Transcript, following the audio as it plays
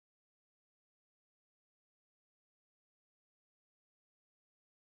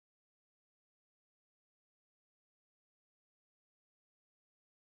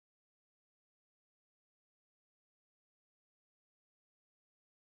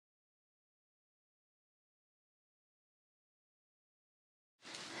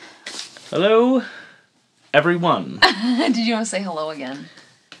Hello, everyone. Did you want to say hello again?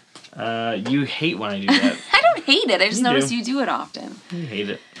 You hate when I do that. I don't hate it. I just notice do. you do it often. You hate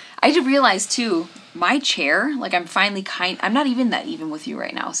it. I did realize, too, my chair, like, I'm finally I'm not even that even with you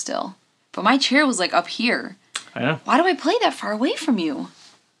right now still. But my chair was, like, up here. I know. Why do I play that far away from you?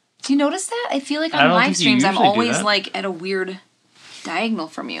 Do you notice that? I feel like I on don't live think you streams, I'm usually do always, that. like, at a weird diagonal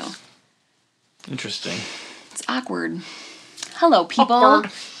from you. Interesting. It's awkward. Hello, people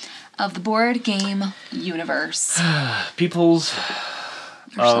Awkward. of the board game universe. Peoples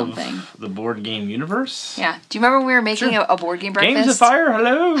Or of something. the board game universe. Yeah. Do you remember when we were making Sure. a board game breakfast? Games of Fire,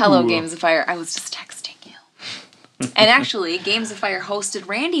 hello. Hello, Games of Fire. I was just texting you. And actually, Games of Fire hosted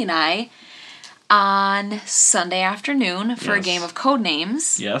Randy and I on Sunday afternoon for a Yes. game of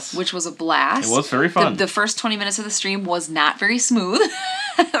Codenames. Yes. Which was a blast. It was very fun. The first 20 minutes of the stream was not very smooth.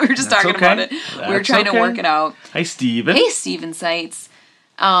 We were just That's talking okay. about it. We were That's trying to okay. work it out. Hi, Steven. Hey, Steven Seitz.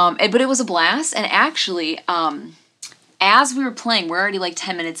 But it was a blast. And actually, as we were playing, we're already like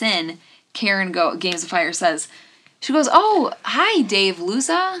 10 minutes in, Games of Fire says, she goes, "Oh, hi, Dave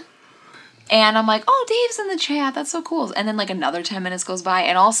Luza." And I'm like, "Oh, Dave's in the chat. That's so cool." And then like another 10 minutes goes by,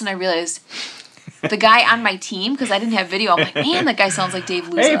 and all of a sudden I realized the guy on my team, because I didn't have video, I'm like, "Man, that guy sounds like Dave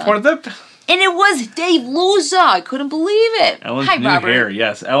Luza." Hey, for the... And it was Dave Luza. I couldn't believe it. Ellen's Hi, new Robert. hair,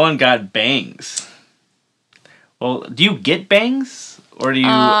 yes. Ellen got bangs. Well, do you get bangs? Or do you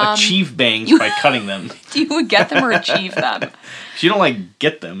achieve bangs by cutting them? Do you get them or achieve them? If you don't, like,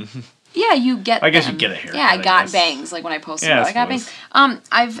 get them. Yeah, you get I guess them. you get a haircut, Yeah, I I got guess. bangs, like when I posted Yeah, about I it. I got suppose. bangs.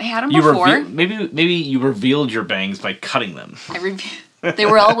 I've had them You before. maybe you revealed your bangs by cutting them. They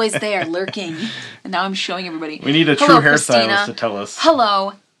were always there, lurking. And now I'm showing everybody. We need a Hello, true hairstylist Christina. to tell us.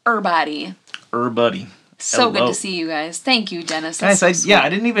 Hello, everybody. Buddy. So good Hello. to see you guys. Thank you, Dennis. Guys, That's so I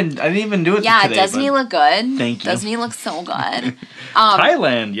sweet. didn't even do it Yeah, today. doesn't he but look good? Thank you. Doesn't he look so good?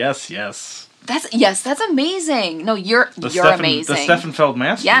 Thailand, yes. That's amazing. No, you're amazing. The Steffenfeld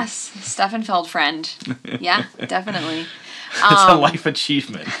master. Yes, Steffenfeld friend. Yeah, definitely. It's a life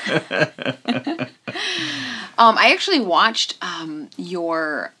achievement. I actually watched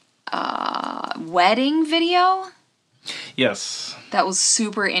your wedding video. Yes. That was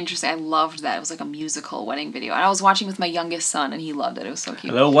super interesting. I loved that. It was like a musical wedding video. And I was watching with my youngest son, and he loved it. It was so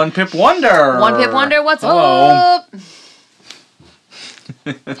cute. Hello, One Pip Wonder. One Pip Wonder, what's Hello. up?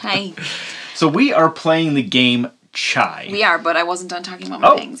 Hi. So we are playing the game Chai. We are, but I wasn't done talking about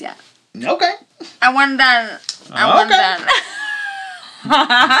my things yet. Okay. I wasn't done. Okay.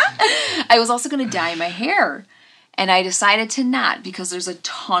 I was also going to dye my hair. And I decided to not because there's a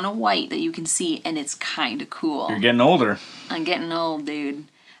ton of white that you can see, and it's kind of cool. You're getting older. I'm getting old, dude.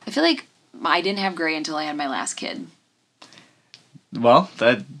 I feel like I didn't have gray until I had my last kid. Well,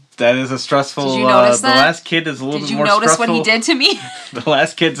 that is a stressful. Did you notice that? The last kid is a little Did bit you more notice stressful. what he did to me? The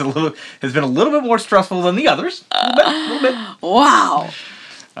last kid's has been a little bit more stressful than the others. A little bit. Wow.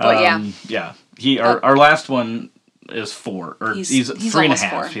 But Yeah. Our last one is 4, or He's 3.5. almost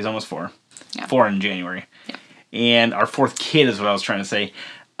 4. He's almost 4. Yeah. 4 in January. Yeah. And our 4th kid is what I was trying to say.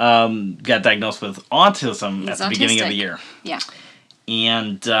 Got diagnosed with autism at the beginning of the autistic. year. Yeah.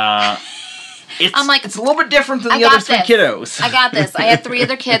 And it's I'm like, it's a little bit different than I the other got 3 this. kiddos. I got this. I had 3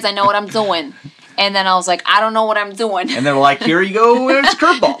 other kids. I know what I'm doing. And then I was like, I don't know what I'm doing. And they're like, here you go, it's a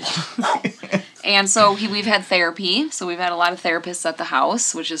curveball. And so we've had therapy. So we've had a lot of therapists at the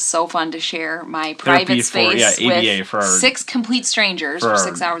house, which is so fun to share my private space ABA with for our, 6 complete strangers for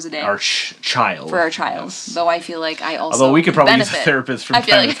 6 hours a day. Our child. For our child. Yes. Though I feel like I also Although we could probably benefit. use a therapist from I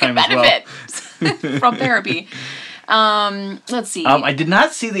feel time like to time I as well. benefit from therapy. Let's see. I did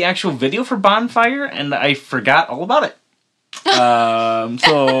not see the actual video for Bonfire, and I forgot all about it.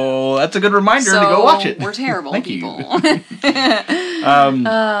 So that's a good reminder to go watch it. We're terrible Thank people. You. Let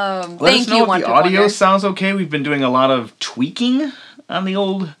us Thank know you, if One the Pip audio Wonder. sounds okay. We've been doing a lot of tweaking on the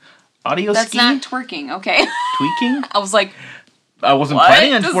old audio That's ski. not twerking, okay? Tweaking? I was like, I wasn't What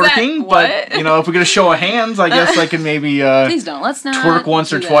planning on does twerking, that- but what? you know, if we're gonna show of hands, I guess I can maybe please don't. Let's not twerk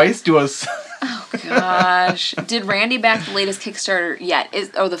once or do that. twice. Do a. Gosh. Did Randy back the latest Kickstarter yet?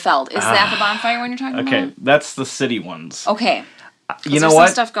 The Feld. Is that the Bonfire one you're talking Okay, about? that's the city ones. Okay. You know there's what?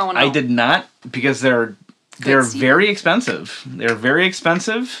 some stuff going I on. did not, because they're Steve. very expensive. They're very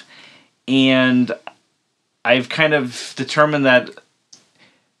expensive, and I've kind of determined that,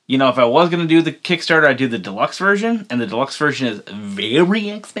 you know, if I was going to do the Kickstarter, I'd do the deluxe version, and the deluxe version is very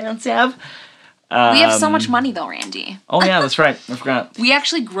expensive. We have so much money, though, Randy. Oh yeah, that's right. I forgot. We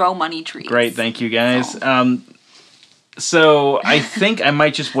actually grow money trees. Great, thank you guys. Oh. So I think I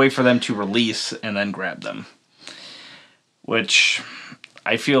might just wait for them to release and then grab them. Which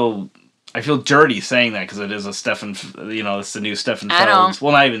I feel I feel dirty saying that because it is a Stefan, it's the new Stefan I know. Feld.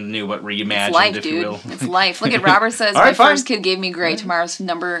 Well, not even new, but reimagined, It's life, if dude. you will. It's life. Look at Robert says, All right, my fine. first kid gave me gray. Tomorrow's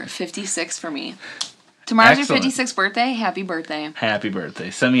number 56 for me. Tomorrow's Excellent. your 56th birthday? Happy birthday. Happy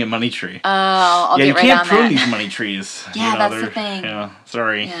birthday. Send me a money tree. I'll yeah, get you right can't on prune that. these money trees. Yeah, that's the they're- thing. Yeah,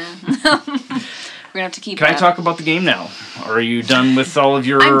 sorry. Yeah. We're going to have to keep Can that. I talk about the game now? Or are you done with all of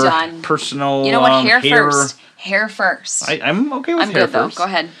your I'm done. personal You know what? Hair hair first. Hair first. I'm okay with I'm hair good, though. first. Go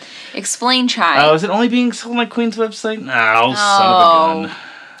ahead. Explain chai. Is it only being sold on my Queen's website? No, son of a gun.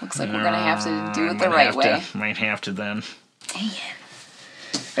 Looks like we're going to have to do it the Might right have way. Might have to then. Dang it.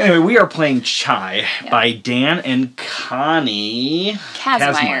 Anyway, we are playing Chai by Dan and Connie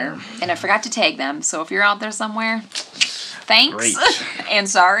Kazmaier. And I forgot to tag them, so if you're out there somewhere, thanks. Great. And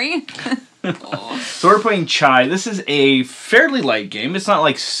sorry. So we're playing Chai. This is a fairly light game. It's not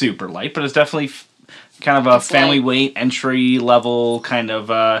like super light, but it's definitely kind of a It's family light. weight entry level kind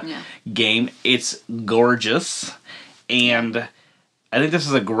of game. It's gorgeous, and I think this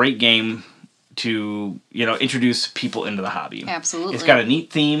is a great game to introduce people into the hobby. Absolutely. It's got a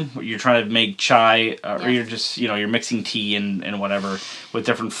neat theme. You're trying to make chai, or Yeah. you're just you're mixing tea and whatever with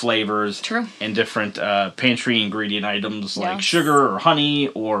different flavors. True. And different pantry ingredient items like Yes. sugar or honey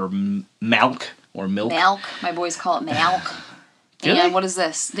or milk or milk. Milk. My boys call it milk. Do And they? what is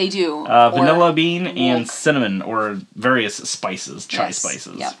this? They do. Vanilla Or bean and milk. cinnamon or various spices, chai Yes.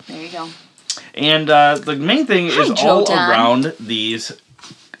 spices. Yep, there you go. And the main thing is Hi, all Joe Don. around these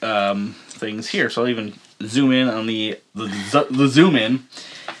things here. So I'll even zoom in on the zoom in.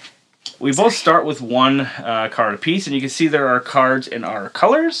 We both start with one card apiece, and you can see there are cards in our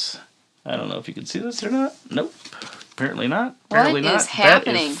colors. I don't know if you can see this or not. Nope. Apparently not. Apparently What not. is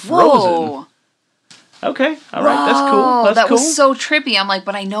happening? That is frozen. Whoa. Okay. All right. That's cool. Whoa, That's that cool. was so trippy. I'm like,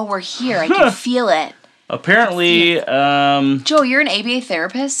 but I know we're here. I can feel it. Apparently, Joe, you're an ABA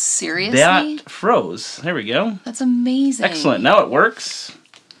therapist? Seriously? that froze. There we go. That's amazing. Excellent. Now it works.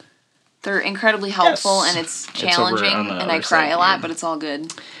 They're incredibly helpful, Yes. and it's It's challenging, over on the and I other cry side a lot, here. but it's all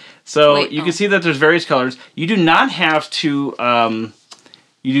good. So Wait, you oh. can see that there's various colors. You do not have to.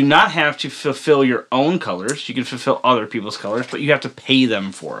 Fulfill your own colors. You can fulfill other people's colors, but you have to pay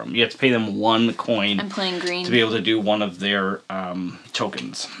them for them. You have to pay them 1 coin I'm playing green. to be able to do one of their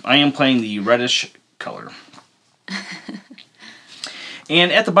tokens. I am playing the reddish color.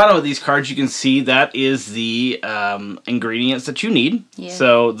 And at the bottom of these cards, you can see that is the ingredients that you need. Yeah.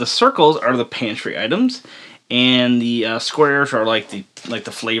 So the circles are the pantry items, and the squares are like the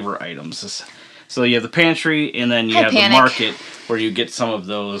flavor items. So you have the pantry, and then you Hi, have Panic. the market where you get some of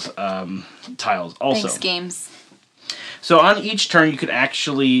those tiles also. Thanks, games. So on each turn, you can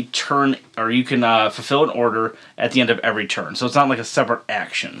actually turn, or you can fulfill an order at the end of every turn. So it's not like a separate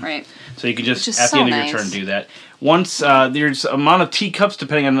action. Right. So you can just, Which is at the so end of nice. your turn, do that. Once there's amount of teacups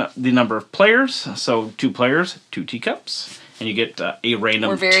depending on the number of players. So 2 players, 2 teacups. And you get a random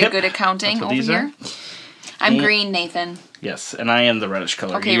We're very tip. good at counting That's what over these here. are. I'm And- green, Nathan. Yes, and I am the reddish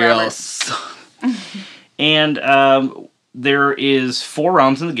color. Okay, yes. And there is 4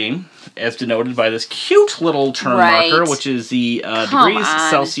 rounds in the game, as denoted by this cute little turn Right. marker, which is the Come degrees on.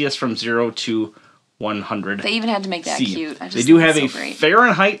 Celsius from 0 to 100. They even had to make that C. cute. I just They do think have it's a so great.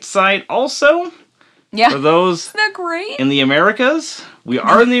 Fahrenheit side also Yeah. for those Isn't that great? in the Americas. We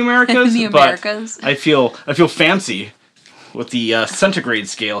are in the Americas, In the but Americas. I feel fancy with the centigrade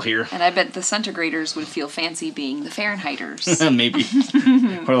scale here. And I bet the centigraders would feel fancy being the Fahrenheiters. Maybe.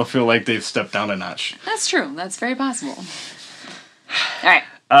 Or they'll feel like they've stepped down a notch. That's true. That's very possible. All right.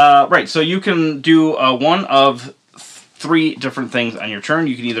 Right, so you can do one of 3 different things on your turn.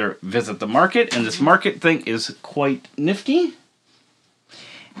 You can either visit the market, and this market thing is quite nifty.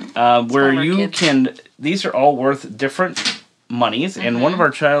 Where Homework, you kids. can, these are all worth different monies, and one of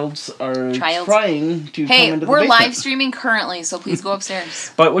our childs are trying to Hey, come into the we're basement. live streaming currently, so please go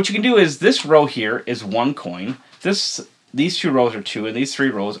upstairs. But what you can do is this row here is 1 coin. These 2 rows are 2, and these 3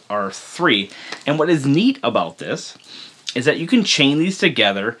 rows are 3. And what is neat about this is that you can chain these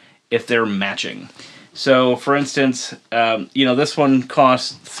together if they're matching. So, for instance, this one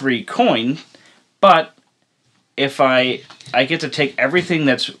costs 3 coin, but if I get to take everything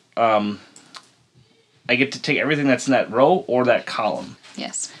that's in that row or that column.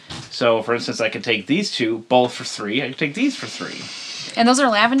 Yes. So, for instance, I could take these 2 both for 3. I could take these for 3. And those are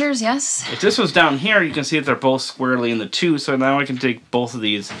lavenders, yes? If this was down here, you can see that they're both squarely in the 2, so now I can take both of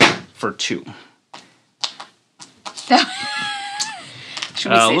these for 2.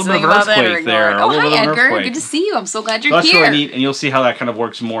 Should we A say little bit something of about that or earthquake ignore there, it? a Oh, little hi, bit of an Edgar. earthquake. Good to see you. I'm so glad So you're that's here. really neat, and you'll see how that kind of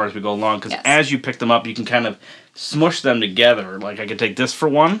works more as we go along, because Yes. as you pick them up, you can kind of smush them together. Like, I could take this for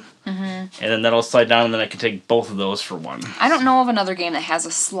one, and then that'll slide down, and then I can take both of those for one. I don't know of another game that has a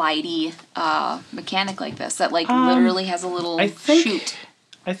slidey mechanic like this, that, like, literally has a little I think- shoot.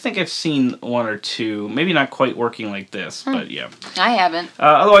 I think I've seen one or two, maybe not quite working like this, but yeah. I haven't.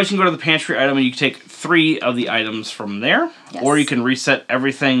 Otherwise, you can go to the pantry item and you can take 3 of the items from there, Yes. or you can reset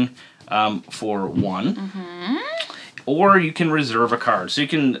everything for 1. Or you can reserve a card. So you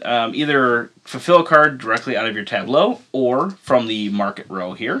can either fulfill a card directly out of your tableau or from the market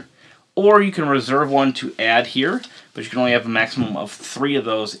row here. Or you can reserve one to add here, but you can only have a maximum of 3 of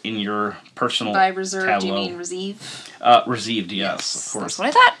those in your personal By reserved, tableau. do you mean receive? Received, yes, of course.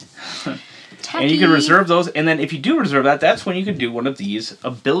 That's what I thought. And you can reserve those, and then if you do reserve that, that's when you can do one of these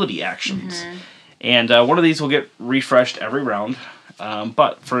ability actions. And one of these will get refreshed every round.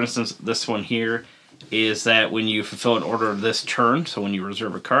 But, for instance, this one here is that when you fulfill an order this turn, so when you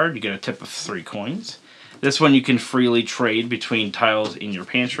reserve a card, you get a tip of 3 coins. This one you can freely trade between tiles in your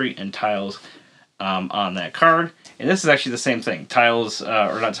pantry and tiles on that card. And this is actually the same thing. Tiles,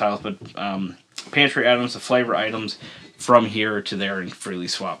 or not tiles, but pantry items, the flavor items, from here to there, and freely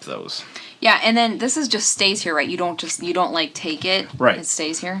swap those. Yeah, and then this is just stays here, right? You don't like take it. Right. It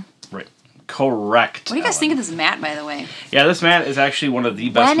stays here. Right. Correct. What do you guys think of this mat, by the way? Yeah, this mat is actually one of the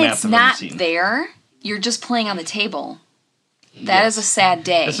best When mats it's I've ever not seen. there, you're just playing on the table. That is a sad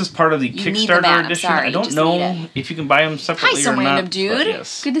day. This is part of the You need the Kickstarter mat, I'm edition. sorry, I you don't just know need it. if you can buy them Hi, separately some or random not. dude. But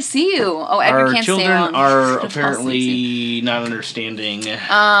yes. Good to see you. Oh, Edgar Our can't stay children long. are Fall asleep. apparently not understanding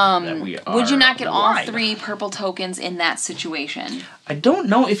that we are. Would you not get all live. 3 purple tokens in that situation? I don't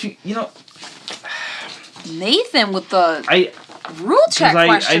know if you know. Nathan with the I rule check 'cause I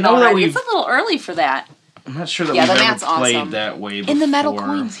question know that already. we've- It's a little early for that. I'm not sure that Yeah, we've the ever mat's played awesome. that way before. In the metal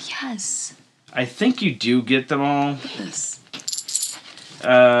coins, yes. I think you do get them all. This.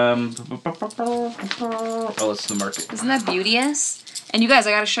 Oh, it's the market. Isn't that beauteous? And you guys,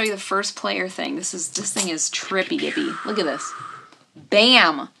 I gotta show you the first player thing. This thing is trippy dippy. Look at this.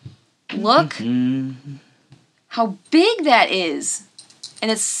 Bam! Look how big that is.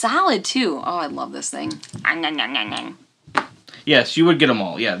 And it's solid too. Oh, I love this thing. Yes, you would get them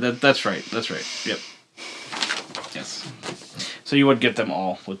all. Yeah, that's right. That's right. Yep. Yes. So you would get them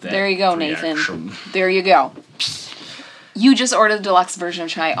all with that. There you go, Nathan. reaction. There you go. You just ordered the deluxe version of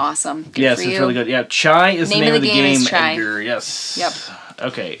Chai. Awesome. Good Yes, for it's you. really good. Yeah, Chai is Name the name of the game. is Chai. Edgar. Yes. Yep.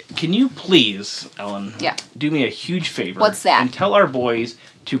 Okay. Can you please, Ellen? Yeah. Do me a huge favor. What's that? And tell our boys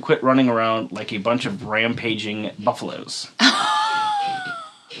to quit running around like a bunch of rampaging buffaloes.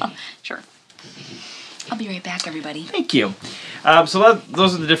 Sure. I'll be right back, everybody. Thank you. Those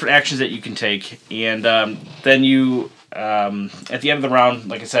are the different actions that you can take, and then you, at the end of the round,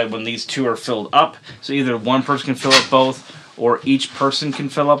 like I said, when these 2 are filled up, so either one person can fill up both, or each person can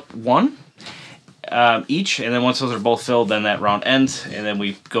fill up 1 each, and then once those are both filled, then that round ends, and then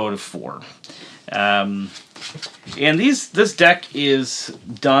we go to 4. And this deck is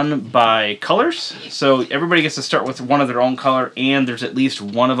done by colors, so everybody gets to start with one of their own color, and there's at least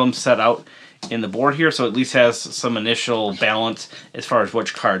one of them set out in the board here, so at least has some initial balance as far as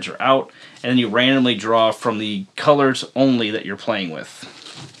which cards are out, and then you randomly draw from the colors only that you're playing with.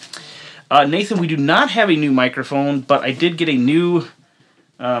 Nathan, we do not have a new microphone, but I did get a new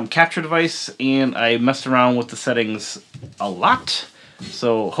capture device, and I messed around with the settings a lot.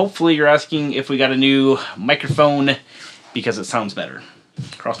 So hopefully you're asking if we got a new microphone because it sounds better.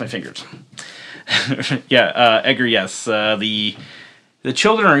 Cross my fingers. Yeah, Edgar, yes. The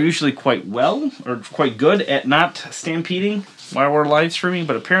children are usually quite good at not stampeding while we're live streaming,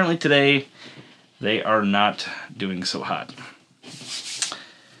 but apparently today they are not doing so hot.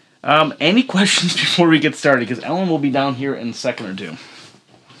 Any questions before we get started? Because Ellen will be down here in a second or 2.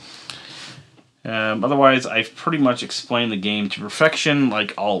 Otherwise, I've pretty much explained the game to perfection,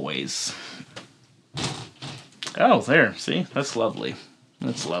 like always. Oh, there. See? That's lovely.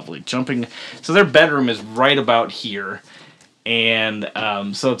 That's lovely. Jumping. So their bedroom is right about here. And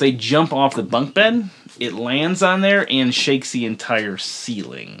so if they jump off the bunk bed, it lands on there and shakes the entire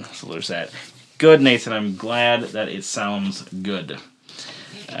ceiling. So there's that. Good, Nathan. I'm glad that it sounds good.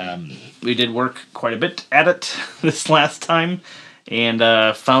 We did work quite a bit at it this last time, and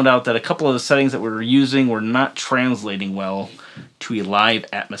found out that a couple of the settings that we were using were not translating well to a live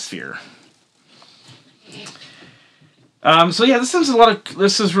atmosphere. So yeah, this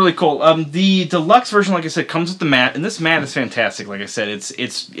is really cool. The deluxe version, like I said, comes with the mat, and this mat is fantastic. Like I said,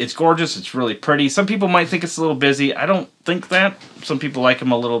 it's gorgeous. It's really pretty. Some people might think it's a little busy. I don't think that. Some people like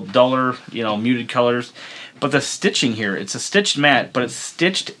them a little duller, muted colors. But the stitching here, it's a stitched mat, but it's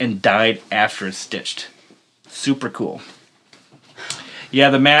stitched and dyed after it's stitched. Super cool. Yeah,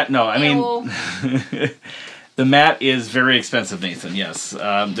 the mat, no, I mean, the mat is very expensive, Nathan, yes.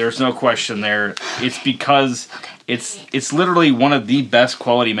 There's no question there. It's because it's literally one of the best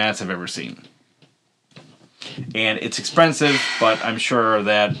quality mats I've ever seen. And it's expensive, but I'm sure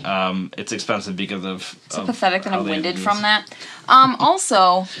that it's expensive because of... It's so pathetic that I'm winded from that.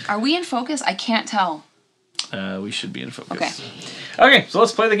 Also, are we in focus? I can't tell. We should be in focus. Okay. Okay, so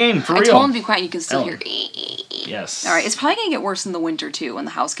let's play the game for real. I told him to be quiet. You can still hear. Yes. All right. It's probably gonna get worse in the winter too, when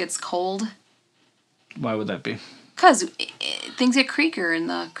the house gets cold. Why would that be? Cause things get creakier in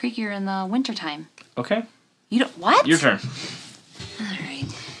the wintertime. Okay. You don't what? Your turn. All right.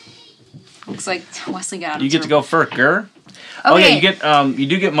 Looks like Wesley got it. You get to go first, Gur. Okay. Oh yeah, you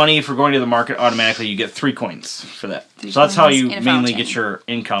do get money for going to the market automatically. You get 3 coins for that. So that's how you mainly get your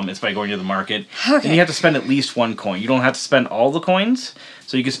income. It's by going to the market. Okay. And you have to spend at least 1 coin. You don't have to spend all the coins.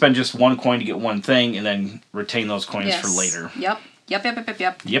 So you can spend just 1 coin to get one thing, and then retain those coins for later. Yep.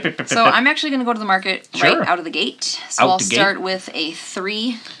 So I'm actually going to go to the market right out of the gate. So I'll start with a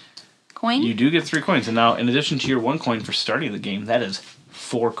 3 coin. You do get 3 coins, and now in addition to your 1 coin for starting the game, that is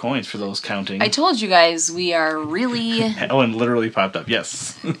 4 coins for those counting. I told you guys we are really... Ellen literally popped up,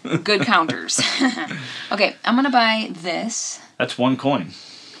 yes. good counters. Okay, I'm going to buy this. That's 1 coin.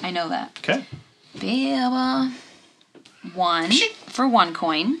 I know that. Okay. 1 for 1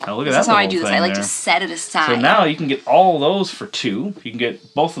 coin. Now look at This is that how I do this. I like there. to set it aside. So now you can get all those for 2. You can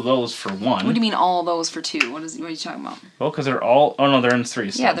get both of those for 1. What do you mean all those for 2? What are you talking about? Well, because they're all... Oh, no, they're in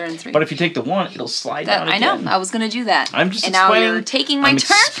 3. So. Yeah, they're in 3. But if you take the 1, it'll slide down again. I know. I was going to do that. I'm just and explaining... now you're taking my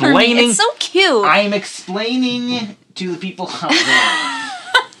turn for me. It's so cute. I'm explaining to the people out there.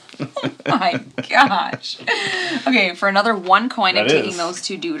 Oh my gosh. Okay, for another 1 coin, I'm taking those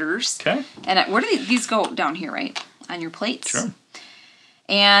 2 duders. Okay. And where do these go? Down here, right? On your plates? Sure.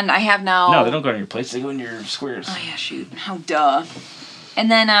 And I have now... No, they don't go on your plates. They go in your squares. Oh, yeah, shoot. How duh.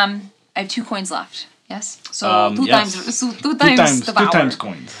 And then I have 2 coins left. Yes? So 2 times the power. 2 times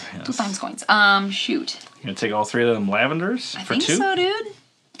coins. Yes. 2 times coins. Shoot. You gonna take all 3 of them lavenders for 2? I think so, dude.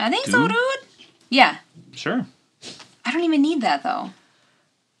 I think so, dude. Yeah. Sure. I don't even need that, though.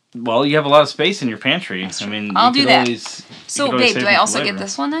 Well, you have a lot of space in your pantry. I mean, I'll do that. So, babe, do I also get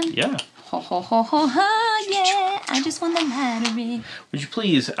this one then? Yeah. Ho, ho, ho, ho, ho, yeah. I just won the lottery. Would you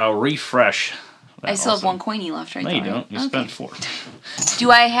please refresh? I still have 1 coiny left right now. No, you don't. You spent 4. Do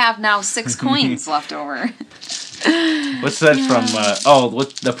I have now 6 coins left over? What's that from?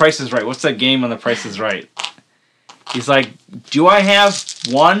 What The Price is Right. What's that game on The Price is Right? He's like, do I have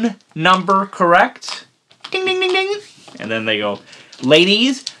 1 number correct? Ding, ding, ding, ding. And then they go,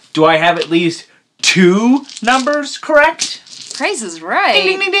 ladies, do I have at least 2 numbers correct? Price is Right.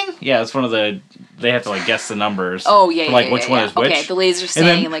 Ding, ding, ding, ding. Yeah, it's one of the... They have to, guess the numbers. Oh, yeah, for, which one is which. Okay, the laser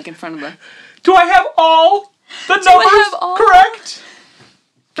standing, in front of the... Do I have all the numbers correct?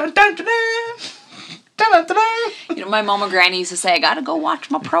 Dun, dun, dun, dun. Dun, dun, dun, dun. My mama granny used to say, I gotta go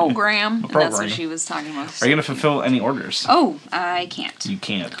watch my program. And that's what she was talking about. Are you going to fulfill any orders? Oh, I can't. You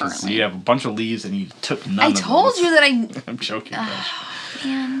can't, because you have a bunch of leaves and you took none of them. I told you that I... I'm joking.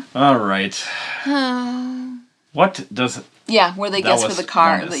 Man. All right. What does... Yeah, where they guess for the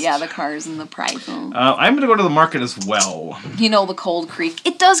car. The cars and the prize. I'm going to go to the market as well. You know, the cold creak.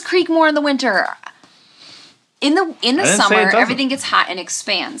 It does creak more in the winter. In the summer, everything gets hot and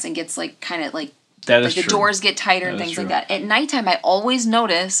expands and gets kind of that is the doors get tighter and things like that. At nighttime, I always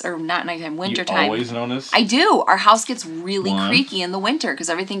notice, or not nighttime, wintertime. You always notice? I do. Our house gets really creaky in the winter because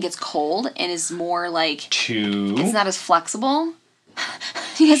everything gets cold and is more 2. It's not as flexible.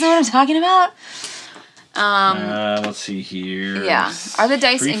 Do you guys know what I'm talking about? Let's see here. Yeah. Are the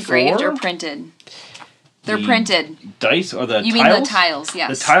dice engraved or printed? They're printed. Dice or the tiles? You mean the tiles,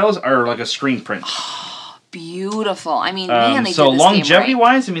 yes. The tiles are like a screen print. Beautiful. I mean, man, they so did this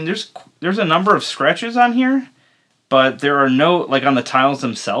longevity-wise, I mean, there's a number of scratches on here, but there are no, on the tiles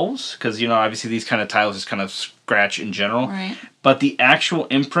themselves, because, obviously these kind of tiles just kind of scratch in general. Right. But the actual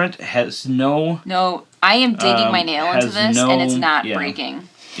imprint has no... No, I am digging my nail into this, and it's not breaking.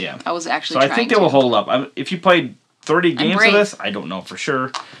 Yeah. I was actually trying to. So I think they will hold up. If you played 30 games of this, I don't know for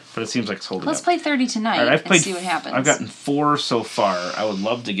sure, but it seems like it's holding up. Let's play 30 tonight and see what happens. I've gotten 4 so far. I would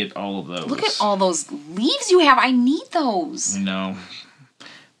love to get all of those. Look at all those leaves you have. I need those. No.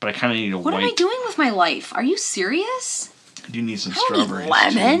 But I kind of need a What am I doing with my life? Are you serious? I do need some I don't strawberries.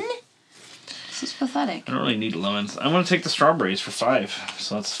 Need lemon? This is pathetic. I don't really need lemons. I'm going to take the strawberries for 5.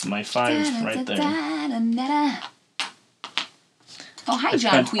 So that's my 5 right there. Oh, hi, I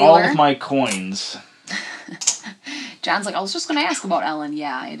John spent Wheeler. all of my coins. John's like, I was just going to ask about Ellen.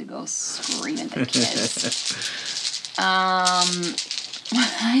 Yeah, I had to go scream at the kids. I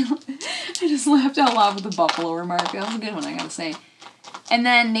just laughed out loud with the buffalo remark. That was a good one, I gotta say. And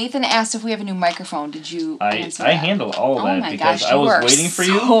then Nathan asked if we have a new microphone. Did you answer I that? handled all of that because gosh, I was waiting for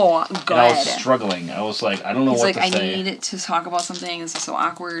you. So good. And I was struggling. I was like, I don't know what to say. I need to talk about something. This is so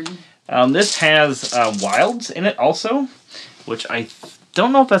awkward. This has Wilds in it also, which I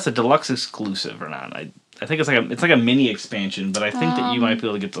don't know if that's a deluxe exclusive or not. I think it's like a mini expansion, but I think that you might be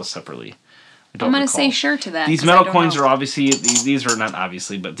able to get those separately. I'm going to say sure to that. These metal coins are obviously, these are not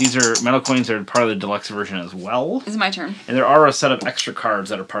obviously, but these are metal coins that are part of the deluxe version as well. Is it my turn? And there are a set of extra cards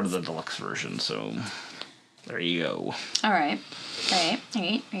that are part of the deluxe version, so there you go. All right.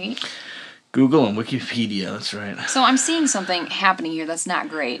 Google and Wikipedia, that's right. So I'm seeing something happening here that's not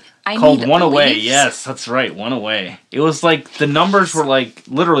great. Called One Away, yes, that's right, One Away. It was like, the numbers were like,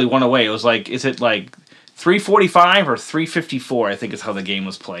 literally one away. It was like, is it like 345 or 354, I think is how the game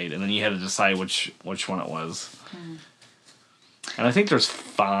was played. And then you had to decide which one it was. And I think there's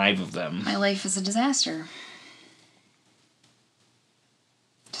 5 of them. My life is a disaster.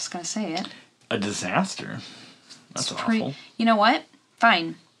 Just gonna say it. A disaster? That's awful. You know what?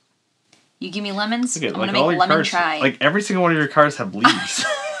 Fine. You give me lemons, Look at, I'm like, gonna make lemon cards, chai. like every single one of your cards have leaves.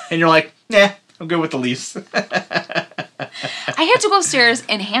 And you're like, nah, I'm good with the leaves. I had to go upstairs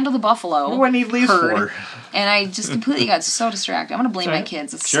and handle the buffalo. What do I need leaves for? And I just completely got so distracted. I'm going to blame my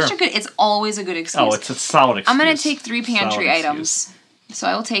kids. It's sure. it's always a good excuse. Oh, it's a solid excuse. I'm going to take 3 pantry items. So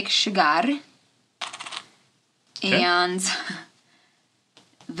I will take Sugar and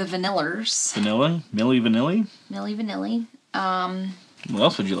the Vanillers. Vanilla? Milli Vanilli? Milli Vanilli. What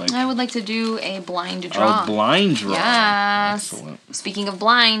else would you like? I would like to do a blind draw. Oh, blind draw. Yes. Excellent. Speaking of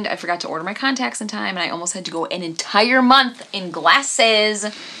blind, I forgot to order my contacts in time, and I almost had to go an entire month in glasses.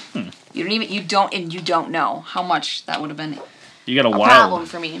 You don't know how much that would have been. You got a wild problem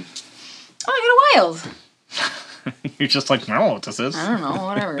for me. Oh, I got a wild. You're just like, I don't know what this is. I don't know,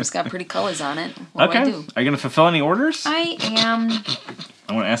 whatever. It's got pretty colors on it. What do I do? Are you going to fulfill any orders? I am.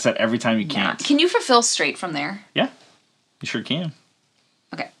 I want to ask that every time you can't. Can you fulfill straight from there? Yeah, you sure can.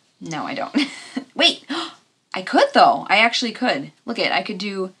 Okay. No, I don't. Wait. I could, though. I actually could. Look I could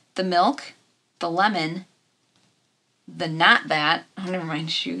do the milk, the lemon, the not that. Oh, never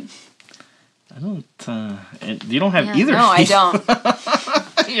mind. Shoot. I don't, you don't have either. No, I don't.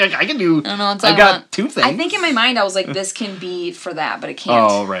 I can do. I don't know what I've got 2 things. I think in my mind I was like, this can be for that, but it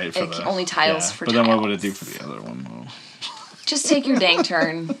can't. Oh, right. For it only tiles for but tiles. But then what would it do for the other one? Well. Just take your dang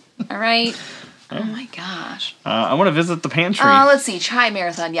turn. All right? Oh my gosh. I want to visit the pantry. Let's see. Chai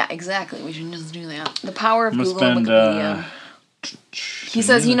marathon. Yeah, exactly. We should just do that. The power of Google and Wikipedia. He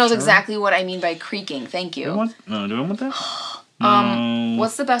says he knows exactly what I mean by creaking. Thank you. Do I want that? No.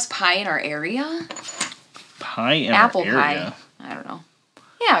 What's the best pie in our area? Pie in Apple our area? Pie. I don't know.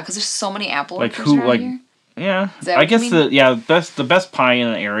 Yeah, because there's so many apple like orchards around like here. Yeah. I guess the best pie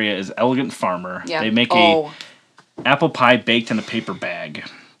in the area is Elegant Farmer. Yeah. They make a apple pie baked in a paper bag.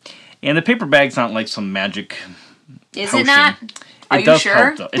 And the paper bag's not like some magic Is potion. it not? Are you sure?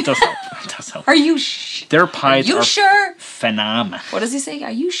 Help, though. It does help. It does help. Are you sure? Their pies are sure? phenomenal. What does he say?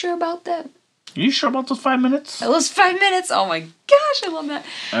 Are you sure about that? Are you sure about those 5 minutes? Those 5 minutes? Oh my gosh, I love that.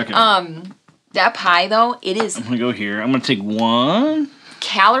 Okay. That pie though, it is. I'm gonna go here. I'm gonna take 1.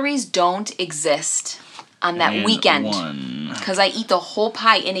 Calories don't exist on that weekend. 1. Because I eat the whole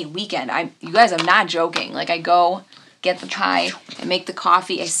pie in a weekend. You guys, I'm not joking. Like I go get the pie, I make the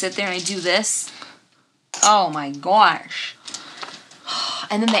coffee, I sit there and I do this. Oh my gosh.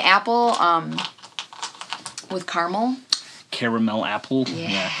 And then the apple with caramel. Caramel apple.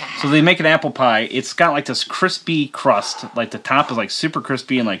 Yeah. So they make an apple pie. It's got like this crispy crust. Like the top is like super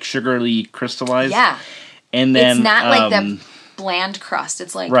crispy and like sugarly crystallized. Yeah. And then it's not like the bland crust.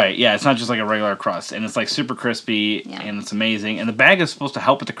 It's like right. Yeah. It's not just like a regular crust, and it's like super crispy, and it's amazing. And the bag is supposed to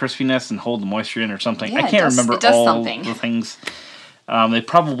help with the crispiness and hold the moisture in or something. Yeah, I can't remember all something. the things. They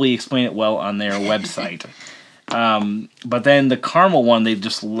probably explain it well on their website. But then the caramel one, they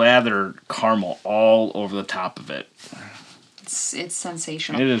just lather caramel all over the top of it. It's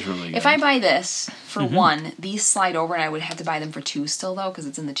sensational. It is really good. If I buy this for 1, these slide over, and I would have to buy them for 2 still, though, because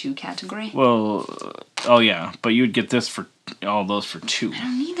it's in the 2 category. Well, oh yeah, but you would get this for all those for 2. I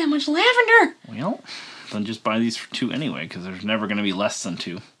don't need that much lavender. Well, then just buy these for 2 anyway, because there's never going to be less than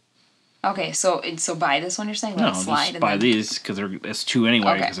 2. Okay, so buy this one, you're saying? No, slide just buy these, because it's 2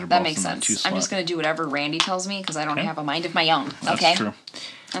 anyway, because they're both that makes in sense. 2 slots. I'm just going to do whatever Randy tells me, because I don't have a mind of my own. Okay? That's true.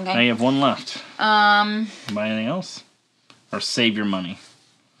 Okay. Now you have 1 left. Buy anything else? Or save your money.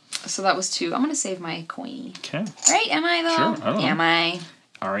 So that was 2. I'm going to save my coin. Okay. Right? Am I, though? Sure, I don't know. Am I?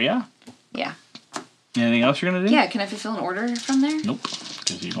 Are ya? Yeah. Anything else you're gonna do? Yeah, can I fulfill an order from there? Nope,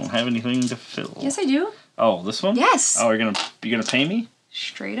 because you don't have anything to fill. Yes, I do. Oh, this one? Yes. Oh, you're gonna pay me?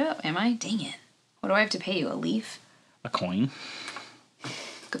 Straight up, am I? Dang it. What do I have to pay you? A leaf? A coin.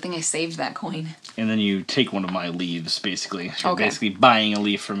 Good thing I saved that coin. And then you take one of my leaves, basically. So you're Okay. basically buying a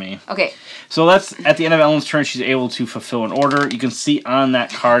leaf from me. Okay. So that's at the end of Ellen's turn. She's able to fulfill an order. You can see on that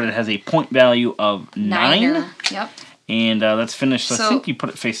card it has a point value of 9. Niner. Yep. And that's finished. So I So- think you put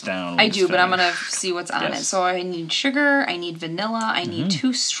it face down. when I it's do, but I'm finished. gonna see what's on it. Yes. So I need sugar, I need vanilla, I need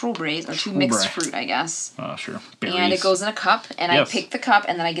 2 strawberries, or 2 mixed Strawberry. fruit, I guess. Oh, sure. Berries. And it goes in a cup, and Yes. I pick the cup,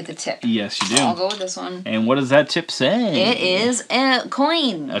 and then I get the tip. Yes, you do. I'll go with this one. And what does that tip say? It is a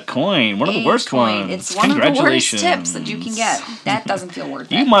coin. A coin. One of the A worst coin. ones. It's one of the worst Congratulations. tips that you can get. That doesn't feel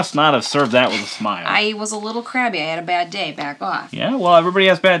worth You it. must not have served that with a smile. I was a little crabby. I had a bad day. Back off. Yeah, well, everybody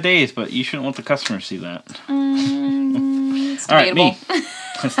has bad days, but you shouldn't let the customers see that. It's All right, debatable. me.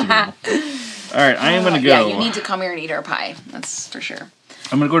 That's debatable. All right, I am going to Yeah, go. you need to come here and eat our pie. That's for sure.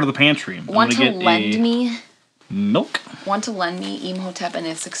 I'm going to go to the pantry. I'm Want to going to get lend a me? milk. Want to lend me Imhotep and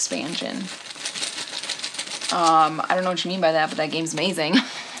its expansion? I don't know what you mean by that, but that game's amazing.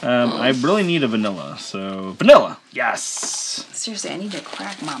 I really need a vanilla, so vanilla. Yes. Seriously, I need to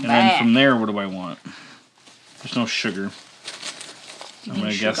crack my And then back. from there, what do I want? There's no sugar. You I'm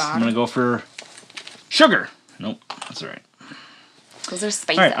going to think guess. I'm going to go for sugar. Nope, that's all right. Because there's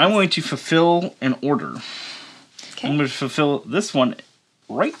spices. All right, I'm going to fulfill an order. Okay. I'm going to fulfill this one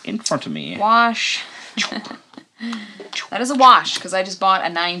right in front of me. Wash. That is a wash, because I just bought a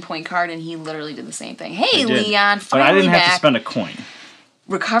 9-point card and he literally did the same thing. Hey, I did. Leon, But finally I didn't have back. to spend a coin.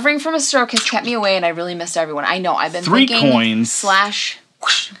 Recovering from a stroke has kept me away and I really missed everyone. I know, I've been 3 thinking coins. slash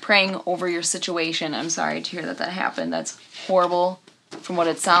whoosh, praying over your situation. I'm sorry to hear that happened. That's horrible. From what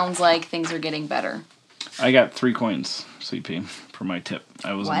it sounds like, things are getting better. I got 3 coins, CP, for my tip.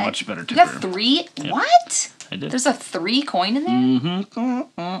 I was What? a much better You tipper. got 3? What? I did. There's a 3 coin in there?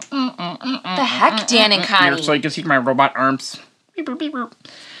 Mm-hmm. The heck, Dan and Connie? Here, so you can see my robot arms. Beep, boop, beep, boop.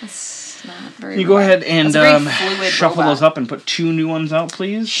 It's not very You go ahead and That's a very fluid shuffle robot. those up and put 2 new ones out,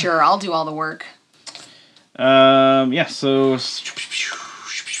 please. Sure, I'll do all the work. Yeah, so It's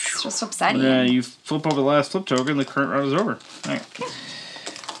just upsetting. you flip over the last flip token, the current round is over. Alright.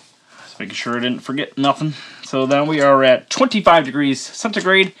 Just making sure I didn't forget nothing. So now we are at 25 degrees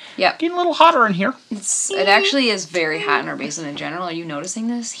centigrade. Yep. Getting a little hotter in here. It actually is very hot in our basement in general. Are you noticing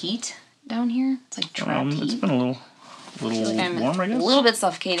this heat down here? It's like trapped It's heat. been a little Like I'm warm, I guess. A little bit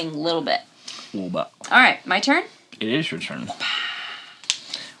suffocating, a little bit. A little bit. All right, my turn. It is your turn. What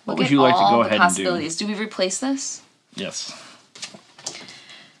Look would at you like to all go the ahead and do? possibilities. Do we replace this? Yes.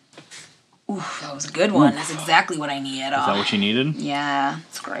 Ooh, that was a good one. That's exactly what I needed. Is that what you needed? Yeah,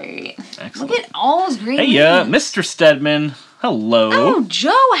 it's great. Excellent. Look at all those green Hey, leaves. Mr. Stedman. Hello. Oh,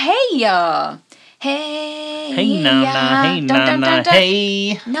 Joe, hey, hey, Hey, Nana. Hey, Dun, dun, Nana. dun, dun.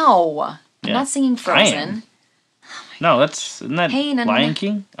 Hey. No, I'm Yeah, not singing I Frozen. am. No, isn't that Hey, Nana. Lion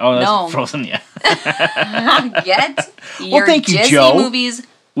King? Oh, that's No. Frozen, yeah. Get your thank you, Disney Joe. movies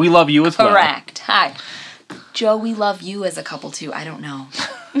We love you as well. correct. Hi. Joe, we love you as a couple too. I don't know.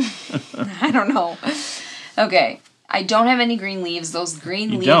 I don't know. Okay. I don't have any green leaves. Those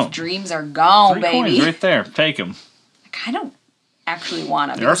green You leaf don't. dreams are gone, 3 baby. coins right there. Take them. I don't actually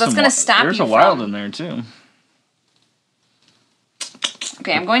want them There are because that's some going to stop There's you a wild from... in there, too.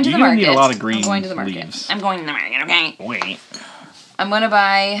 Okay, I'm going to You the don't market. need a lot of green I'm going to the market. leaves. I'm going to the market, okay? Wait. I'm going to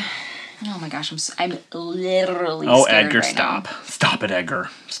buy... Oh my gosh, I'm literally Oh, scared Edgar, right stop. now. Stop it, Edgar.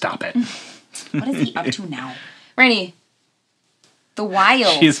 Stop it. What is he up to now? Randy, the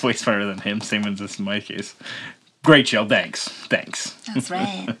wild. She is way smarter than him. Same as this in my case. Great, Joe. Thanks. That's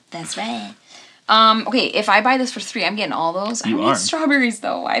right. That's right. Okay, if I buy this for 3, I'm getting all those. I You don't are. need strawberries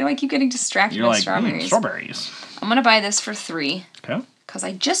though. Why do I keep getting distracted You're by like, strawberries? strawberries. I'm gonna buy this for 3 Okay. because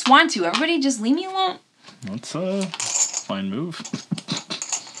I just want to. Everybody, just leave me alone. That's a fine move.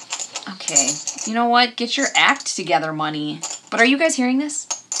 Okay. You know what? Get your act together, money. But are you guys hearing this?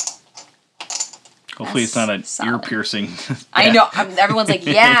 Hopefully it's not an Solid. ear piercing. I know. Everyone's like,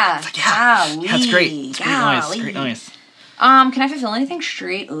 yeah, golly, That's great. It's great noise. golly. Great noise. Can I fulfill anything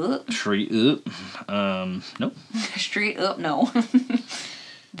straight up? Straight up. Nope. Straight up, no.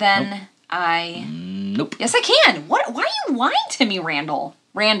 Then I. Nope. Yes, I can. What? Why are you lying to me, Randall?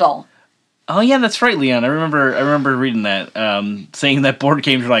 Randall. Oh yeah, that's right, Leon. I remember reading that, saying that board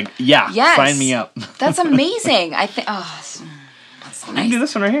games are like, yeah, Yes. sign me up. That's amazing. I think. Oh, that's so You can do nice.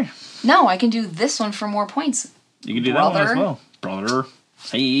 this one right here. No, I can do this one for more points. You can do that one as Brother. well. Brother.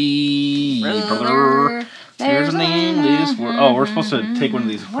 Hey, brother. There's an English word. Oh, we're supposed to take one of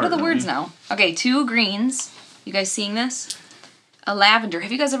these apart. What are the don't words we? now? Okay, 2 greens. You guys seeing this? A lavender.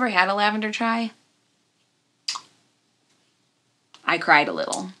 Have you guys ever had a lavender chai? I cried a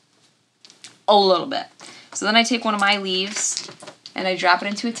little. A little bit. So then I take one of my leaves and I drop it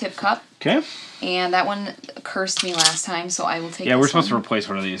into a tip cup. Okay. And that one cursed me last time, so I will take Yeah, this we're supposed one. to replace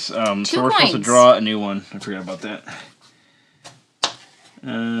one of these. So we're Two supposed to coins. draw a new one. I forgot about that.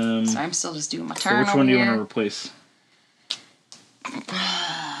 So I'm still just doing my So turn which over one do you here. want to replace?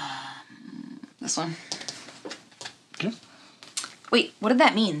 This one. Okay. Wait, what did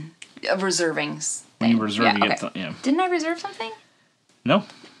that mean? Reserving. When you reserve, yeah, you okay. get yeah. Didn't I reserve something? No,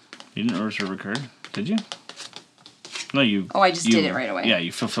 you didn't reserve a card, did you? No, you. Oh, I just did it right away. Yeah,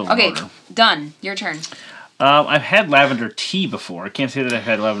 you fulfilled the Okay, order. done. Your turn. I've had lavender tea before. I can't say that I've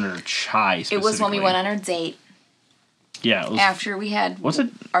had lavender chai specifically. It was when we went on our date Yeah, it was. after we had Was it?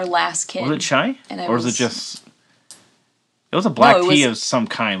 our last kid. Was it chai? And I or was it was- just? It was a black No, it tea was- of some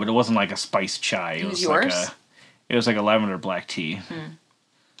kind, but it wasn't like a spiced chai. It was like yours? It was like a lavender black tea.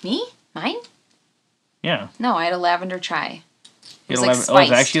 Me? Mine? Yeah. No, I had a lavender chai. It You was had like a lav- oh, it was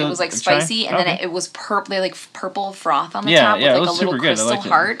spiced. actually It was like a chai? spicy, and then Okay. it was purple. They had like purple froth on the Yeah, top yeah, it with like was a little super good. I crystal liked it.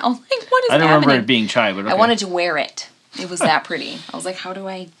 heart. I was like, what is I don't happening? remember it being chai, but okay. I wanted to wear it. It was that pretty. I was like, how do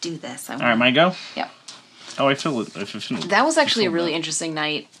I do this? All right, my go. Yep. Oh, I feel it. I feel it. That was actually a feel really that. interesting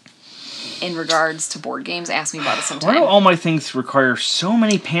night in regards to board games. Ask me about it Why sometime. do all my things require so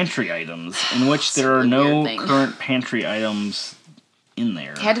many pantry items in which there are It's a no weird thing. current pantry items in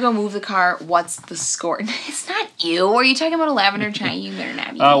there? I had to go move the car. What's the score? It's not you. Are you talking about a lavender chai? You better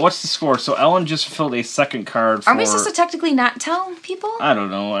not be. What's the score? So Ellen just filled a second card for... Are we supposed to technically not tell people? I don't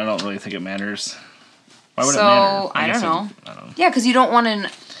know. I don't really think it matters. Why would So, it matter? I guess don't know. I don't know. Yeah, because you don't want to.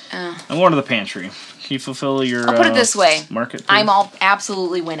 I'm going to the pantry. Can you fulfill your... I'll put it this way. Market, I'm please? all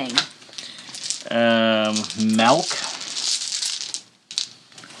absolutely winning. Milk.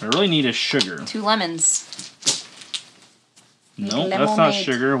 I really need a sugar. 2 lemons. No, that's not Lemonade.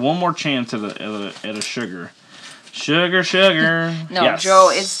 sugar. One more chance at a sugar. Sugar. No, Yes. Joe,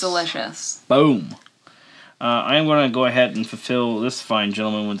 it's delicious. Boom. I am going to go ahead and fulfill this fine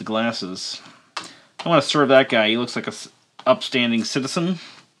gentleman with the glasses. I want to serve that guy. He looks like a upstanding citizen.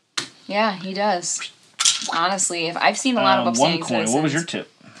 Yeah, he does. Honestly, if I've seen a lot of upstanding One coin. citizens. What was your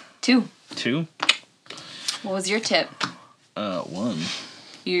tip? 2. 2? What was your tip? 1.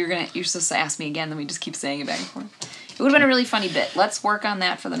 You're supposed to ask me again, then we just keep saying it back and forth. It would have been a really funny bit. Let's work on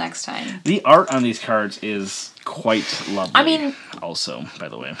that for the next time. The art on these cards is quite lovely. I mean- also, by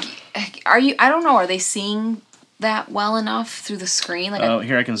the way. I don't know, are they seeing that well enough through the screen? Like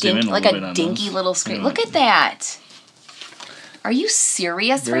Here I can zoom in a like little bit a on dinky this. little screen. Yeah. Look at that. Are you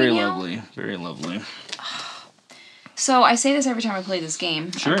serious Very right now? lovely. Very lovely. So I say this every time I play this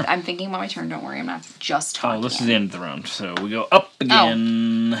game. Sure. I'm thinking about my turn. Don't worry, I'm not just talking. Oh, this is the end of the round. So we go up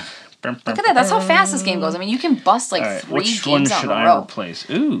again. Look at that. That's how fast this game goes. I mean, you can bust like All right, 3 which one games out should in a I row. replace?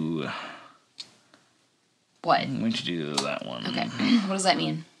 Ooh. What? Why don't you do that one? Okay. What does that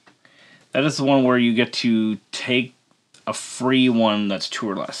mean? That is the one where you get to take a free one that's 2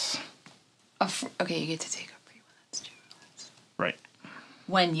 or less. Okay, you get to take a free one. That's 2 or less. Right.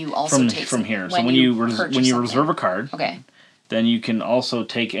 When you also From take from here. So when when you purchase when you something. reserve a card, Okay. then you can also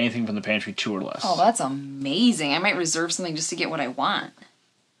take anything from the pantry 2 or less. Oh, that's amazing. I might reserve something just to get what I want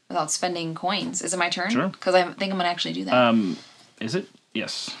without spending coins. Is it my turn? Sure. Because I think I'm going to actually do that. Is it?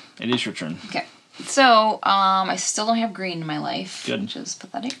 Yes. It is your turn. Okay. So, I still don't have green in my life. Good. Which is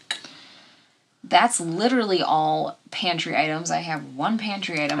pathetic. That's literally all pantry items. I have 1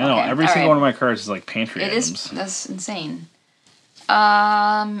 pantry item. I know, okay. every all single right. one of my cards is like pantry It items. is. That's insane.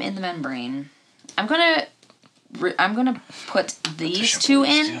 In the membrane. I'm gonna put these shuffle 2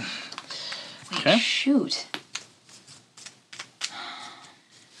 these in. two. Wait, Okay. shoot.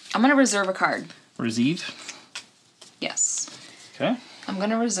 I'm gonna reserve a card. Receive. Yes. Okay. I'm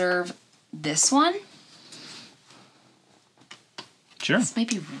gonna reserve this one. Sure. This might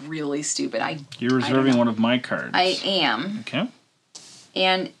be really stupid. You're reserving one of my cards. I am. Okay.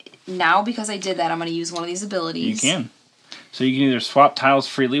 And now because I did that, I'm gonna use one of these abilities. You can. So you can either swap tiles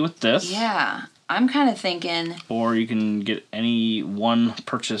freely with this. Yeah. I'm kind of thinking. Or you can get any one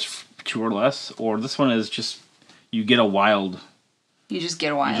purchase 2 or less. Or this one is just, you get a wild. You just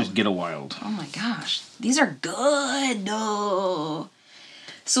get a wild. You just get a wild. Oh my gosh. These are good. No.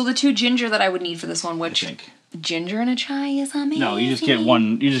 So the 2 ginger that I would need for this one, I which think. ginger and a chai is amazing. No, you just get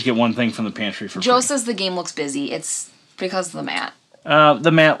one. You just get one thing from the pantry for Joe free. says the game looks busy. It's because of the mat. The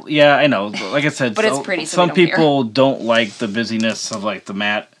mat, yeah, I know. Like I said, But it's pretty, so we some don't care. people don't like the busyness of like the